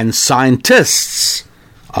 And scientists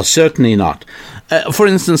are certainly not. For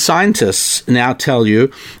instance, scientists now tell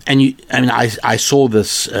you, I saw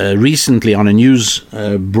this recently on a news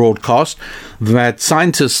broadcast, that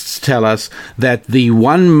scientists tell us that the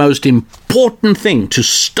one most important thing to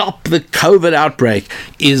stop the COVID outbreak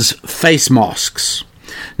is face masks.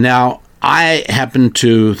 Now, I happen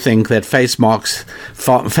to think that face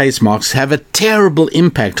masks have a terrible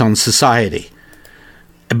impact on society.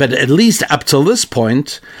 But at least up till this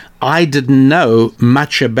point, I didn't know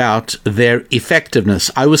much about their effectiveness.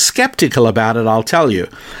 I was skeptical about it, I'll tell you,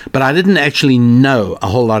 but I didn't actually know a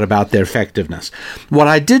whole lot about their effectiveness. What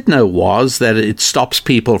I did know was that it stops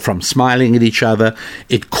people from smiling at each other.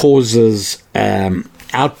 It causes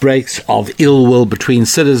outbreaks of ill will between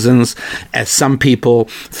citizens, as some people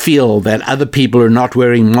feel that other people who are not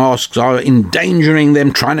wearing masks are endangering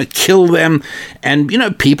them, trying to kill them. And,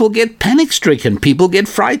 people get panic-stricken, people get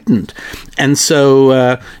frightened. And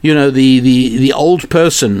so, the old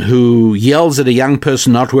person who yells at a young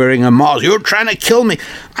person not wearing a mask, "You're trying to kill me."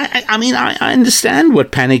 I understand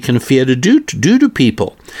what panic and fear do to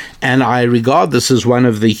people. And I regard this as one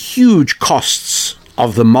of the huge costs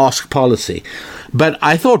of the mask policy. But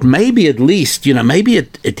I thought maybe at least, maybe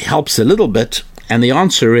it helps a little bit. And the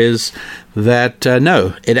answer is that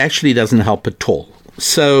no, it actually doesn't help at all.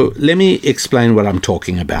 So let me explain what I'm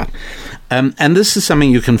talking about. And this is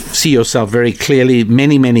something you can see yourself very clearly.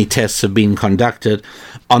 Many, many tests have been conducted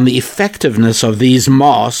on the effectiveness of these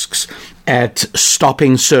masks at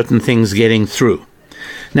stopping certain things getting through.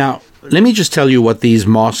 Now, let me just tell you what these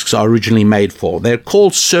masks are originally made for. They're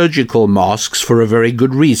called surgical masks for a very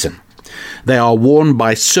good reason. They are worn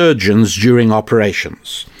by surgeons during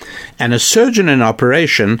operations. And a surgeon in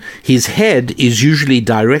operation, his head is usually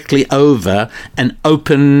directly over an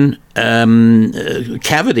open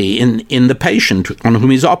cavity in the patient on whom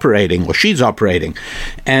he's operating or she's operating.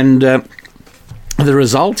 And the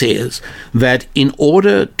result is that in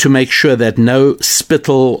order to make sure that no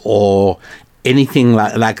spittle or anything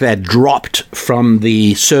like that dropped from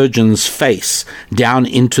the surgeon's face down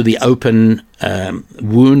into the open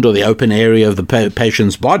wound or the open area of the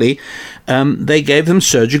patient's body, they gave them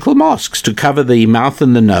surgical masks to cover the mouth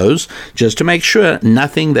and the nose, just to make sure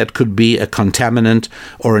nothing that could be a contaminant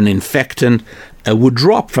or an infectant would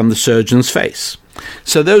drop from the surgeon's face.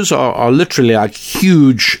 So those are literally like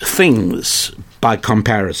huge things by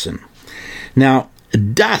comparison. Now,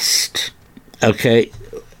 dust, okay,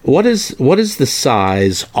 what is the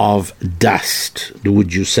size of dust,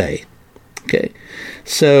 would you say? Okay,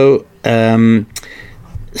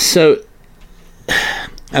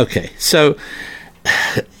 so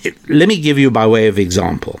let me give you by way of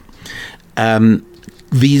example.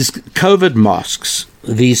 These COVID masks,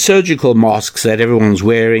 these surgical masks that everyone's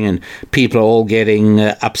wearing, and people are all getting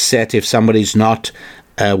upset if somebody's not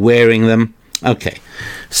wearing them. Okay,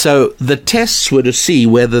 So the tests were to see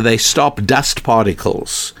whether they stop dust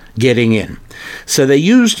particles getting in. So they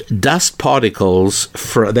used dust particles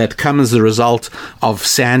that come as a result of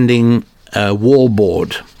sanding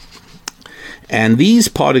wallboard. And these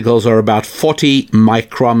particles are about 40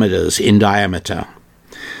 micrometers in diameter.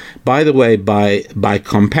 By the way, by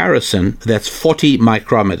comparison, that's 40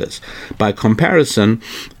 micrometers. By comparison,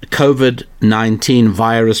 COVID-19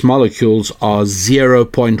 virus molecules are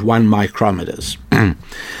 0.1 micrometers.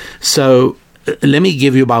 So let me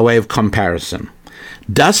give you by way of comparison.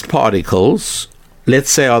 Dust particles,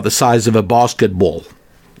 let's say, are the size of a basketball.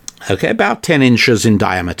 Okay, about 10 inches in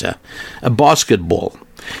diameter. A basketball.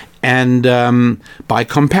 And by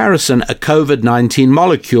comparison, a COVID-19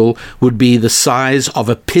 molecule would be the size of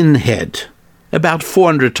a pinhead, about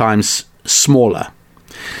 400 times smaller.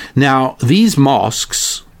 Now, these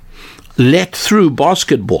masks let through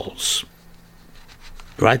basketballs,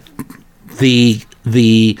 right?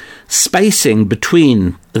 The spacing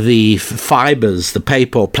between the fibers, the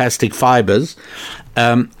paper or plastic fibers,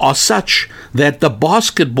 are such that the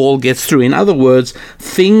basketball gets through. In other words,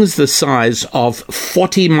 things the size of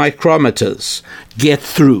 40 micrometers get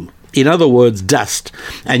through. In other words, dust.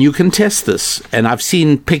 And you can test this. And I've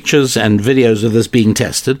seen pictures and videos of this being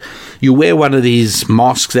tested. You wear one of these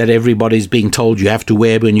masks that everybody's being told you have to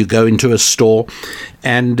wear when you go into a store.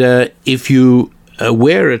 And if you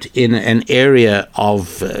wear it in an area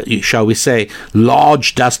of, shall we say,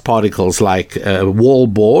 large dust particles like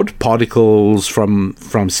wallboard, particles from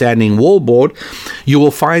sanding wallboard, you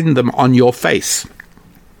will find them on your face.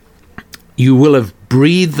 You will have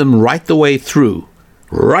breathed them right the way through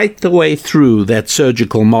that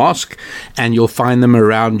surgical mask, and you'll find them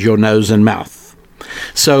around your nose and mouth.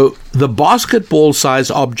 So the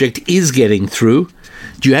basketball-sized object is getting through.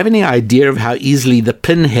 Do you have any idea of how easily the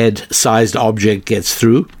pinhead-sized object gets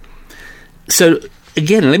through? So,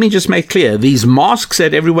 again, let me just make clear. These masks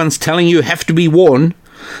that everyone's telling you have to be worn,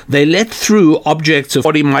 they let through objects of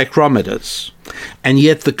 40 micrometers. And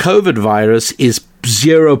yet the COVID virus is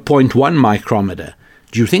 0.1 micrometer.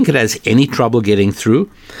 Do you think it has any trouble getting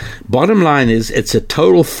through? Bottom line is, it's a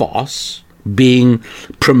total farce being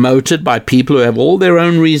promoted by people who have all their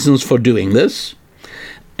own reasons for doing this.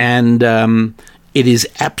 And it is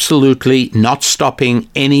absolutely not stopping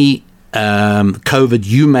any COVID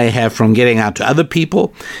you may have from getting out to other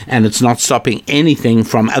people, and it's not stopping anything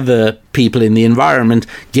from other people in the environment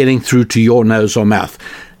getting through to your nose or mouth.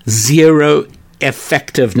 Zero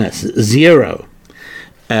effectiveness. Zero.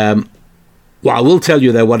 Well, I will tell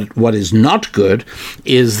you that what is not good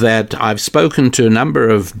is that I've spoken to a number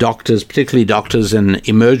of doctors, particularly doctors in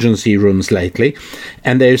emergency rooms lately,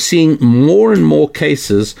 and they're seeing more and more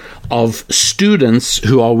cases of students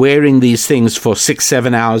who are wearing these things for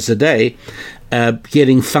 6-7 hours a day,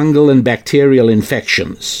 getting fungal and bacterial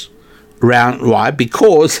infections. Why?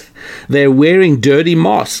 Because they're wearing dirty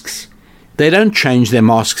masks. They don't change their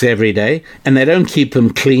masks every day, and they don't keep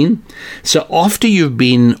them clean. So after you've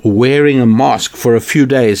been wearing a mask for a few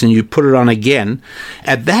days and you put it on again,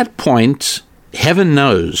 at that point, heaven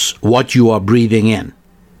knows what you are breathing in.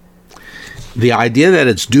 The idea that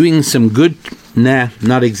it's doing some good,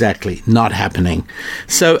 not exactly, not happening.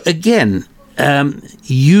 So again,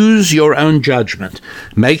 use your own judgment.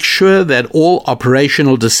 Make sure that all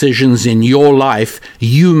operational decisions in your life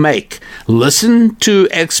you make. Listen to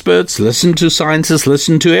experts, listen to scientists,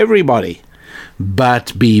 listen to everybody.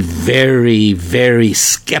 But be very, very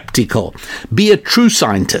skeptical. Be a true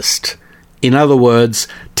scientist. In other words,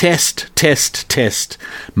 test,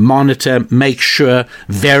 monitor, make sure,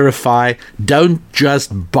 verify. Don't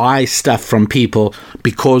just buy stuff from people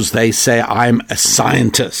because they say, I'm a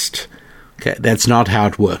scientist. Okay, that's not how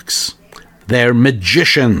it works. They're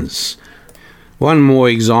magicians. One more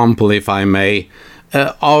example, if I may,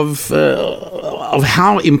 of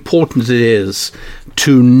how important it is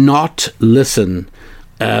to not listen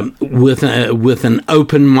with an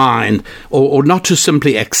open mind, or not to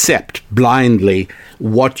simply accept blindly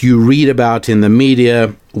what you read about in the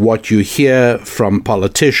media, what you hear from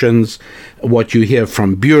politicians, what you hear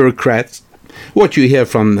from bureaucrats, what you hear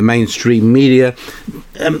from the mainstream media,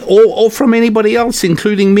 or from anybody else,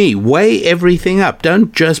 including me. Weigh everything up.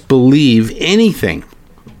 Don't just believe anything.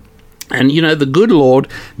 And, the good Lord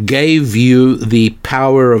gave you the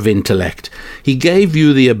power of intellect. He gave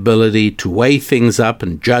you the ability to weigh things up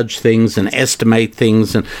and judge things and estimate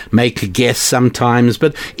things and make a guess sometimes.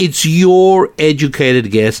 But it's your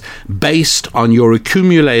educated guess based on your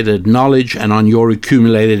accumulated knowledge and on your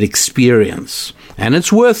accumulated experience. And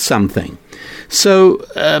it's worth something. So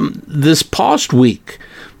this past week,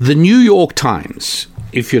 the New York Times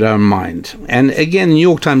if you don't mind. And again, New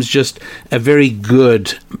York Times just a very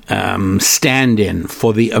good stand-in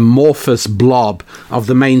for the amorphous blob of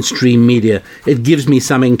the mainstream media. It gives me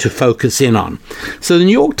something to focus in on. So the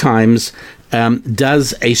New York Times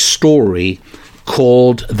does a story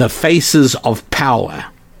called The Faces of Power.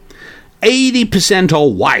 80% are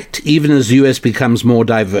white, even as the U.S. becomes more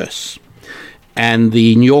diverse. And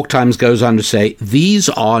the New York Times goes on to say, these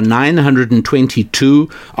are 922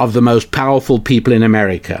 of the most powerful people in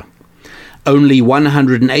America. Only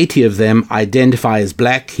 180 of them identify as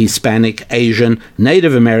black, Hispanic, Asian,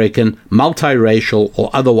 Native American, multiracial, or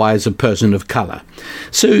otherwise a person of color.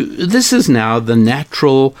 So this is now the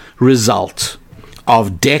natural result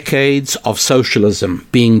of decades of socialism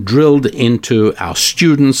being drilled into our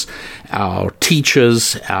students, our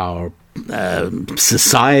teachers, our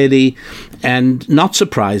society, and not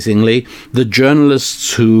surprisingly, the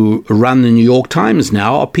journalists who run the New York Times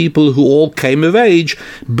now are people who all came of age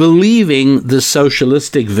believing the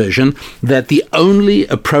socialistic vision that the only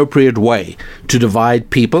appropriate way to divide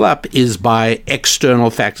people up is by external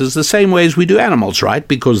factors, the same way as we do animals, right?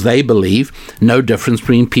 Because they believe no difference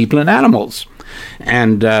between people and animals.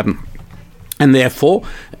 And therefore,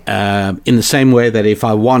 in the same way that if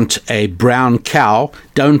I want a brown cow,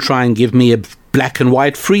 don't try and give me a black and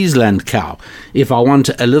white Friesland cow. If I want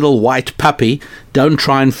a little white puppy, don't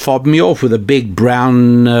try and fob me off with a big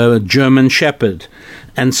brown German shepherd,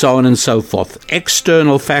 and so on and so forth.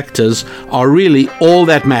 External factors are really all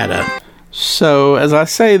that matter. So, as I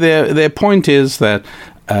say, their point is that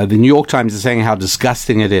the New York Times is saying how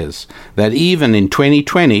disgusting it is that even in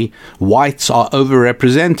 2020, whites are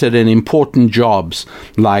overrepresented in important jobs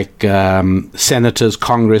like senators,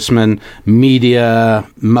 congressmen, media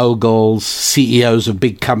moguls, CEOs of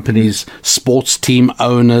big companies, sports team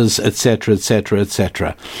owners, etc., etc.,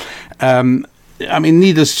 etc. I mean,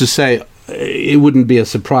 needless to say, it wouldn't be a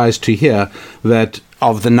surprise to hear that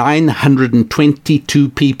of the 922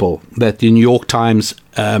 people that the New York Times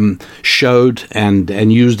showed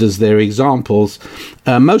and used as their examples,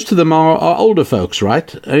 most of them are older folks,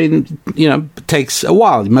 right? I mean, it takes a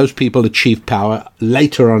while. Most people achieve power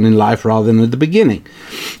later on in life rather than at the beginning.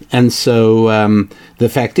 And so the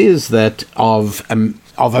fact is that of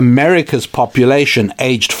America's population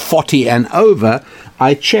aged 40 and over,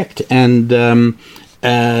 I checked, and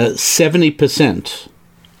 70%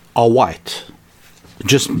 are white.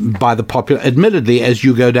 Just by the popular, admittedly, as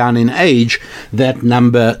you go down in age, that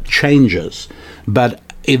number changes. But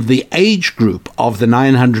in the age group of the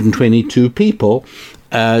 922 people,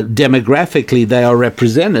 demographically, they are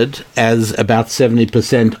represented as about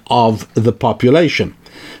 70% of the population.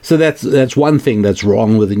 So that's one thing that's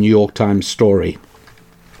wrong with the New York Times story.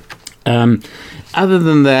 Other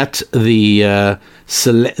than that, the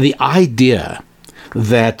idea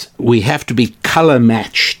that we have to be color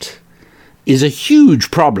matched is a huge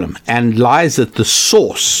problem and lies at the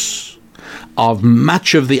source of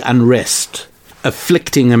much of the unrest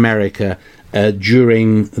afflicting America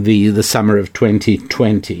during the summer of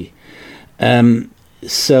 2020.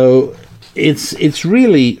 So it's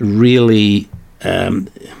really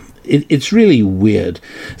it's really weird.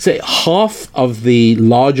 Say half of the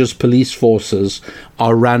largest police forces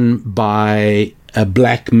are run by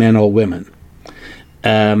black men or women.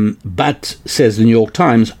 But, says the New York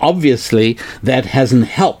Times, obviously that hasn't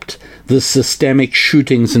helped the systemic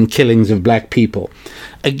shootings and killings of black people.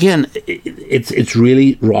 Again, it's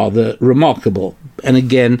really rather remarkable. And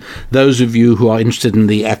again, those of you who are interested in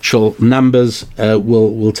the actual numbers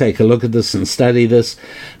will take a look at this and study this.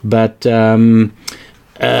 But, okay,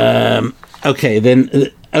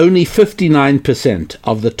 then only 59%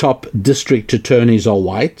 of the top district attorneys are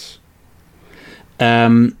white.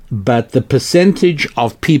 But the percentage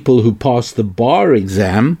of people who pass the bar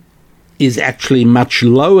exam is actually much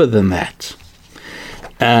lower than that.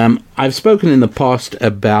 I've spoken in the past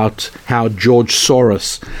about how George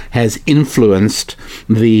Soros has influenced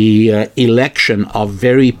the election of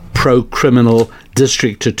very pro-criminal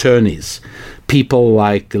district attorneys. People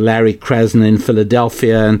like Larry Krasner in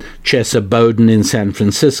Philadelphia and Chesa Boudin in San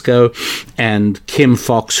Francisco and Kim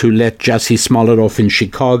Foxx, who let Jussie Smollett off in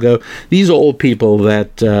Chicago. These are all people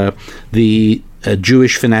that the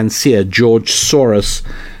Jewish financier George Soros,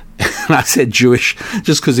 and I said Jewish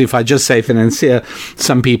just because if I just say financier,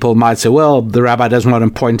 some people might say, well, the rabbi doesn't want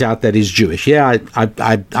to point out that he's Jewish. Yeah,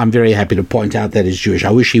 I'm very happy to point out that he's Jewish.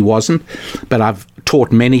 I wish he wasn't, but I've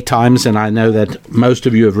taught many times, and I know that most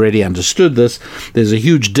of you have already understood this, there's a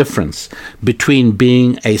huge difference between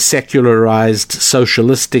being a secularized,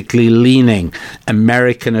 socialistically leaning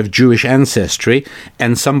American of Jewish ancestry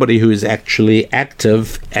and somebody who is actually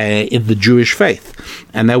active in the Jewish faith.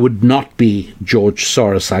 And that would not be George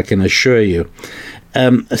Soros, I can assure you.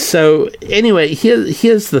 So anyway,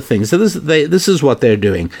 here's the thing. So this is what they're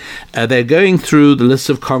doing. They're going through the list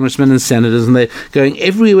of congressmen and senators, and they're going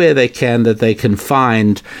everywhere they can that they can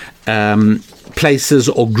find places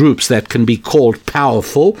or groups that can be called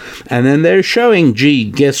powerful, and then they're showing, gee,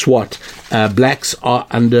 guess what? Blacks are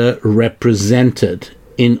underrepresented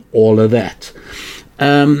in all of that.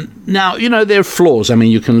 Now, there are flaws. I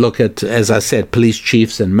mean, you can look at, as I said, police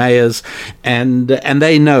chiefs and mayors, and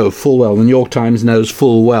they know full well, the New York Times knows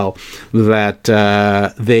full well that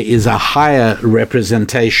there is a higher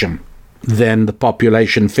representation than the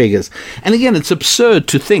population figures. And again, it's absurd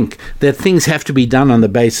to think that things have to be done on the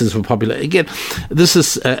basis of population. Again, this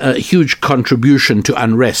is a huge contribution to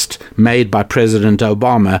unrest made by President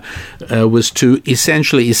Obama, was to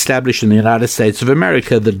essentially establish in the United States of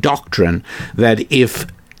America the doctrine that if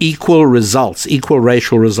equal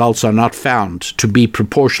racial results are not found to be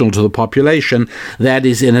proportional to the population, that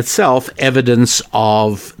is in itself evidence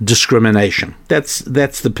of discrimination. That's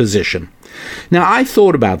the position. Now, I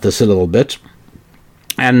thought about this a little bit,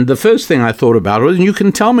 and the first thing I thought about was, and you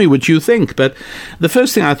can tell me what you think, but the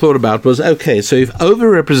first thing I thought about was, okay, so if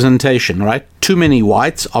overrepresentation, right, too many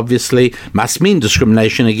whites obviously must mean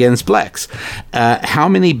discrimination against blacks. How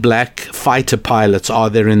many black fighter pilots are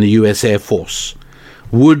there in the U.S. Air Force?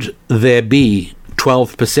 Would there be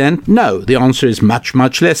 12%? No, the answer is much,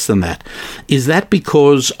 much less than that. Is that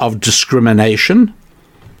because of discrimination?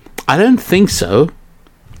 I don't think so.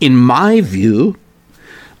 In my view,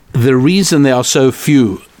 the reason there are so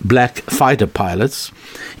few black fighter pilots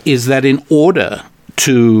is that in order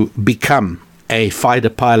to become a fighter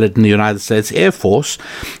pilot in the United States Air Force,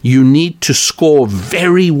 you need to score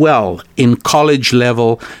very well in college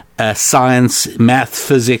level science, math,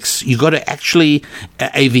 physics. You got to actually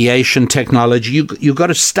aviation technology. You got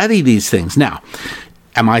to study these things. Now,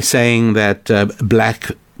 am I saying that black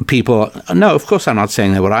people? No, of course I'm not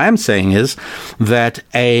saying that. What I am saying is that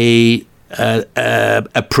a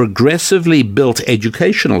progressively built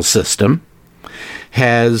educational system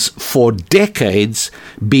has for decades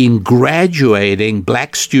been graduating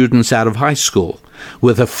black students out of high school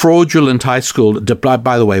with a fraudulent high school diploma,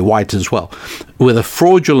 by the way, white as well, with a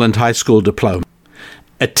fraudulent high school diploma,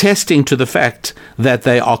 attesting to the fact that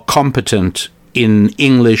they are competent in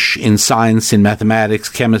English, in science, in mathematics,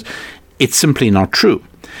 chemistry. It's simply not true.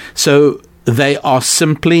 So they are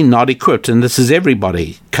simply not equipped, and this is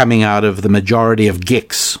everybody coming out of the majority of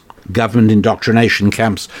GICs, government indoctrination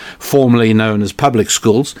camps, formerly known as public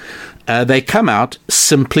schools. They come out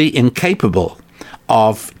simply incapable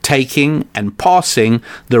of taking and passing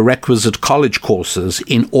the requisite college courses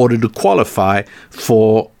in order to qualify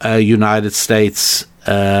for a United States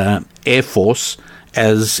Air Force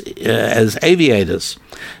as aviators.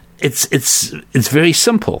 It's very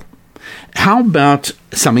simple. How about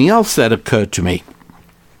something else that occurred to me?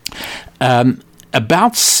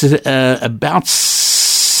 About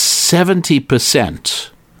 70%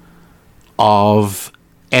 of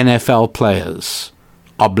NFL players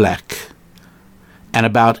are black, and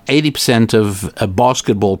about 80% of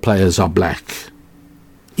basketball players are black.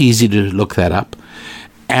 Easy to look that up.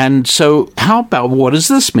 And so how about, what does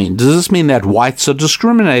this mean? Does this mean that whites are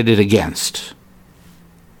discriminated against?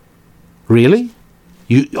 Really?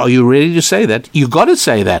 Are you ready to say that? You've got to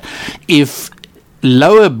say that. If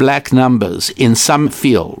lower black numbers in some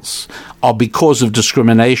fields are because of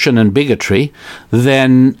discrimination and bigotry,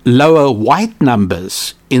 then lower white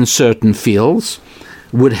numbers in certain fields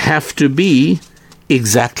would have to be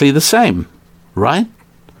exactly the same, right?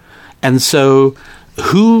 And so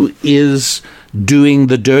who is doing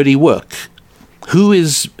the dirty work? Who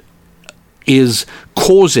is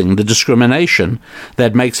causing the discrimination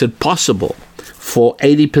that makes it possible for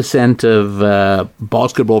 80% of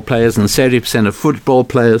basketball players and 70% of football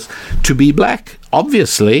players to be black?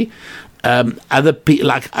 Obviously, other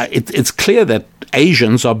people, it's clear that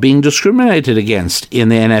Asians are being discriminated against in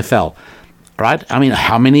the NFL, right? I mean,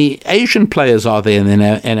 how many Asian players are there in the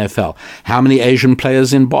NFL? How many Asian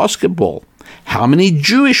players in basketball? How many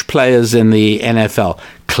Jewish players in the NFL?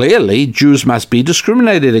 Clearly, Jews must be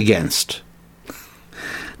discriminated against.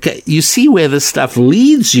 Okay, you see where this stuff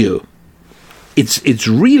leads you. It's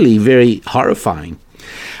really very horrifying.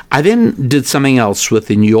 I then did something else with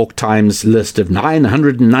the New York Times list of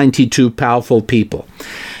 992 powerful people.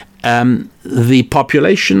 the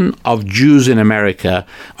population of Jews in America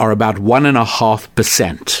are about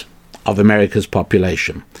 1.5% of America's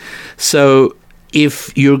population. So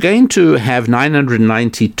if you're going to have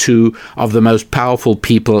 992 of the most powerful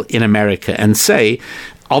people in America and say,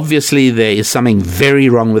 obviously there is something very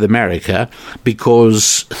wrong with America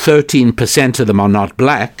because 13% of them are not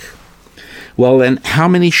black, well then how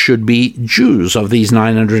many should be Jews of these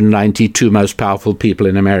 992 most powerful people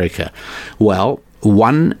in America? Well,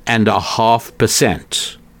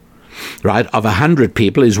 1.5%, right, of 100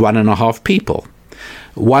 people is 1.5 people.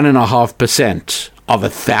 1.5% of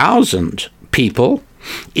 1,000 people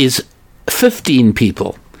is 15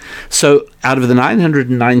 people. So out of the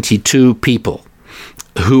 992 people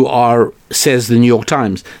who are, says the New York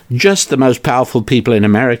Times, just the most powerful people in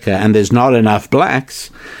America, and there's not enough blacks,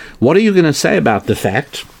 what are you going to say about the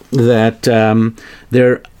fact that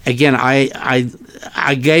there, again,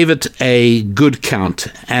 I gave it a good count,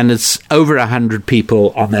 and it's over 100 people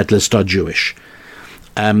on that list are Jewish.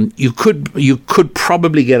 You could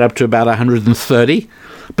probably get up to about 130,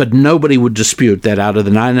 but nobody would dispute that out of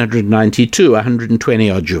the 992,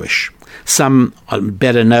 120 are Jewish. Some are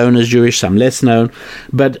better known as Jewish, some less known.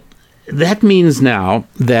 But that means now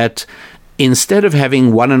that instead of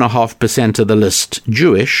having 1.5% of the list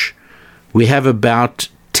Jewish, we have about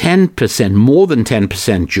 10%, more than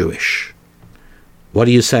 10% Jewish. What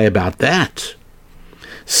do you say about that?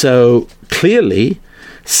 So clearly,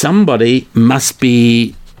 somebody must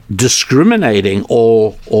be discriminating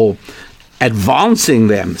or advancing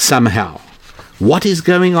them somehow. What is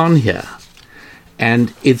going on here?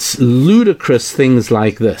 And it's ludicrous things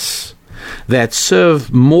like this that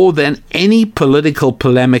serve more than any political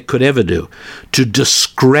polemic could ever do to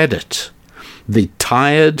discredit the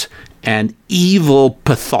tired and evil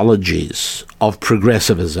pathologies of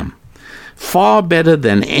progressivism. Far better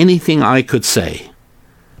than anything I could say.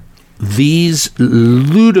 These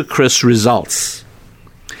ludicrous results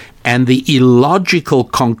and the illogical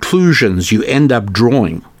conclusions you end up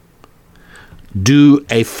drawing do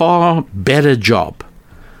a far better job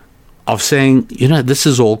of saying, this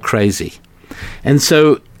is all crazy. And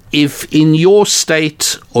so if in your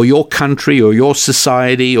state or your country or your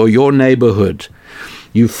society or your neighborhood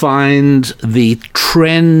you find the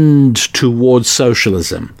trend towards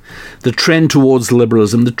socialism, the trend towards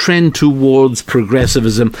liberalism, the trend towards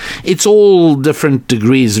progressivism, it's all different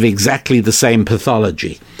degrees of exactly the same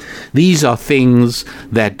pathology. These are things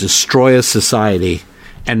that destroy a society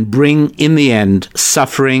and bring, in the end,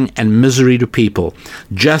 suffering and misery to people,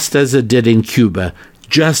 just as it did in Cuba,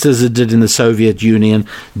 just as it did in the Soviet Union,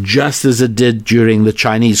 just as it did during the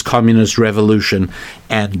Chinese Communist Revolution,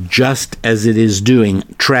 and just as it is doing,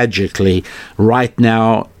 tragically, right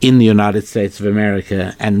now in the United States of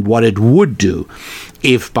America, and what it would do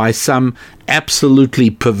if by some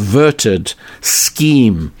absolutely perverted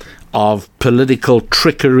scheme of political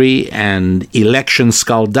trickery and election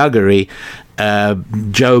skullduggery,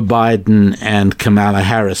 Joe Biden and Kamala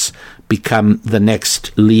Harris become the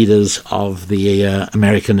next leaders of the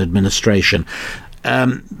American administration.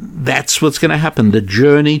 That's what's going to happen. The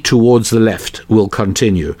journey towards the left will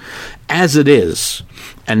continue. As it is,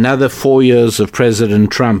 another 4 years of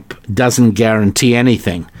President Trump doesn't guarantee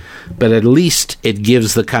anything, but at least it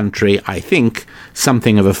gives the country, I think,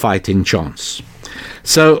 something of a fighting chance.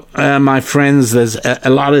 So, my friends, there's a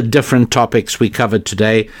lot of different topics we covered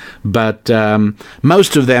today, but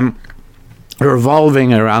most of them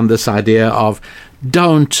revolving around this idea of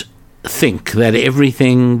don't think that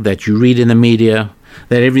everything that you read in the media,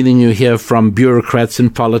 that everything you hear from bureaucrats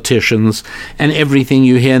and politicians, and everything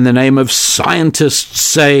you hear in the name of scientists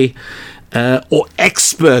say, or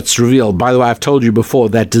experts reveal. By the way, I've told you before,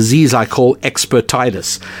 that disease I call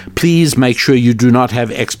expertitis. Please make sure you do not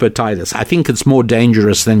have expertitis. I think it's more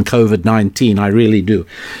dangerous than COVID-19. I really do.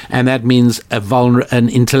 And that means an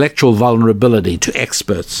intellectual vulnerability to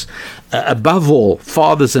experts. Above all,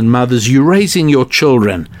 fathers and mothers, you're raising your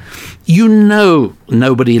children. You know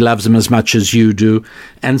nobody loves them as much as you do.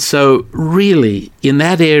 And so really, in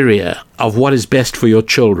that area of what is best for your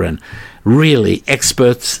children, really,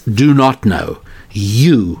 experts do not know.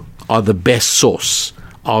 You are the best source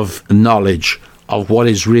of knowledge of what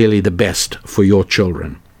is really the best for your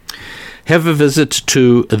children. Have a visit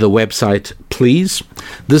to the website, please.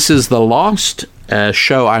 This is the last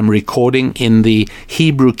show I'm recording in the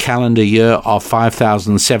Hebrew calendar year of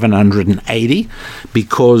 5780,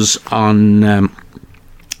 because on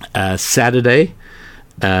Saturday,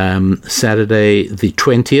 Saturday the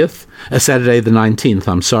 20th, Saturday the 19th,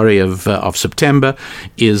 of September,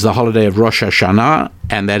 is the holiday of Rosh Hashanah,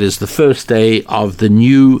 and that is the first day of the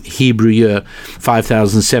new Hebrew year,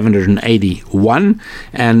 5781.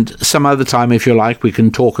 And some other time, if you like, we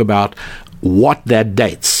can talk about what that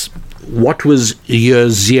dates. What was year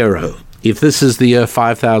zero? If this is the year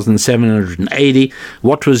 5780,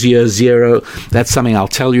 what was year zero? That's something I'll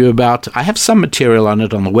tell you about. I have some material on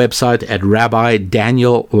it on the website at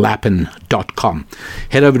RabbiDanielLapin.com.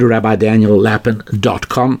 Head over to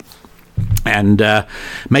RabbiDanielLapin.com and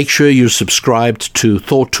make sure you're subscribed to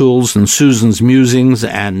Thought Tools and Susan's Musings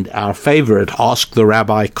and our favorite Ask the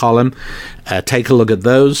Rabbi column. Take a look at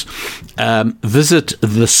those. Visit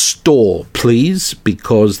the store, please,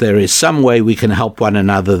 because there is some way we can help one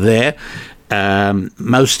another there.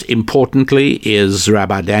 Most importantly is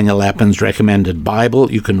Rabbi Daniel Lapin's recommended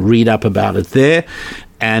Bible. You can read up about it there.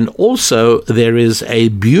 And also, there is a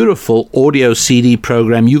beautiful audio CD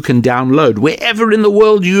program you can download wherever in the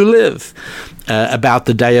world you live about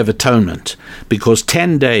the Day of Atonement, because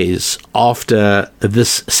 10 days after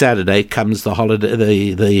this Saturday comes the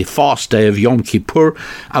holiday, the fast day of Yom Kippur,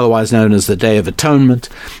 otherwise known as the Day of Atonement,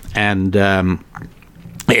 and there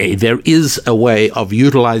is a way of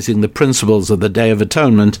utilizing the principles of the Day of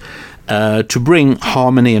Atonement to bring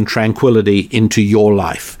harmony and tranquility into your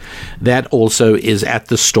life. That also is at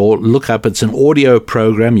the store. Look up, it's an audio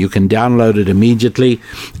program. You can download it immediately,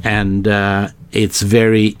 and it's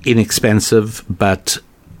very inexpensive, but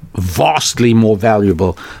vastly more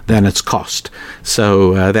valuable than its cost.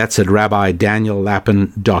 So that's at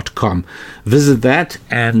RabbiDanielLapin.com. Visit that,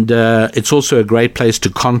 and it's also a great place to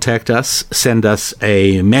contact us, send us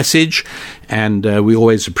a message, and we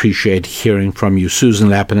always appreciate hearing from you. Susan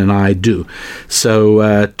Lapin and I do.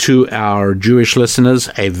 So to our Jewish listeners,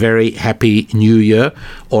 a very happy New Year,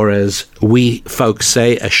 or as we folks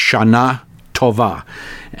say, a Shana Tova.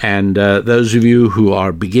 And those of you who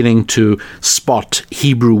are beginning to spot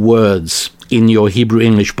Hebrew words in your Hebrew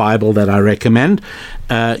English Bible that I recommend,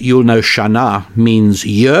 you'll know Shana means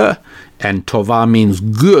year, and Tova means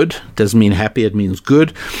good. Doesn't mean happy, it means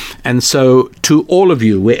good. And so to all of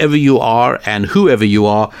you, wherever you are and whoever you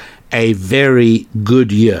are, a very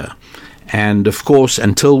good year. And of course,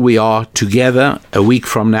 until we are together a week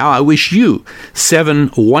from now, I wish you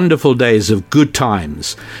 7 wonderful days of good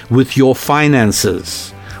times with your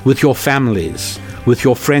finances, with your families, with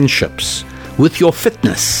your friendships, with your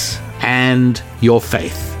fitness, and your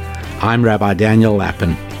faith. I'm Rabbi Daniel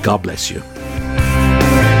Lapin. God bless you.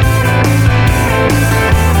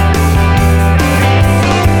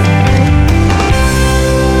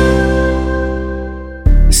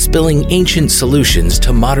 Spilling ancient solutions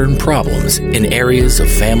to modern problems in areas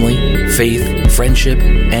of family, faith, friendship,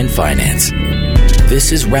 and finance.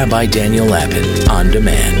 This is Rabbi Daniel Lapin on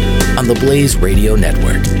demand on the Blaze Radio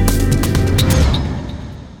Network.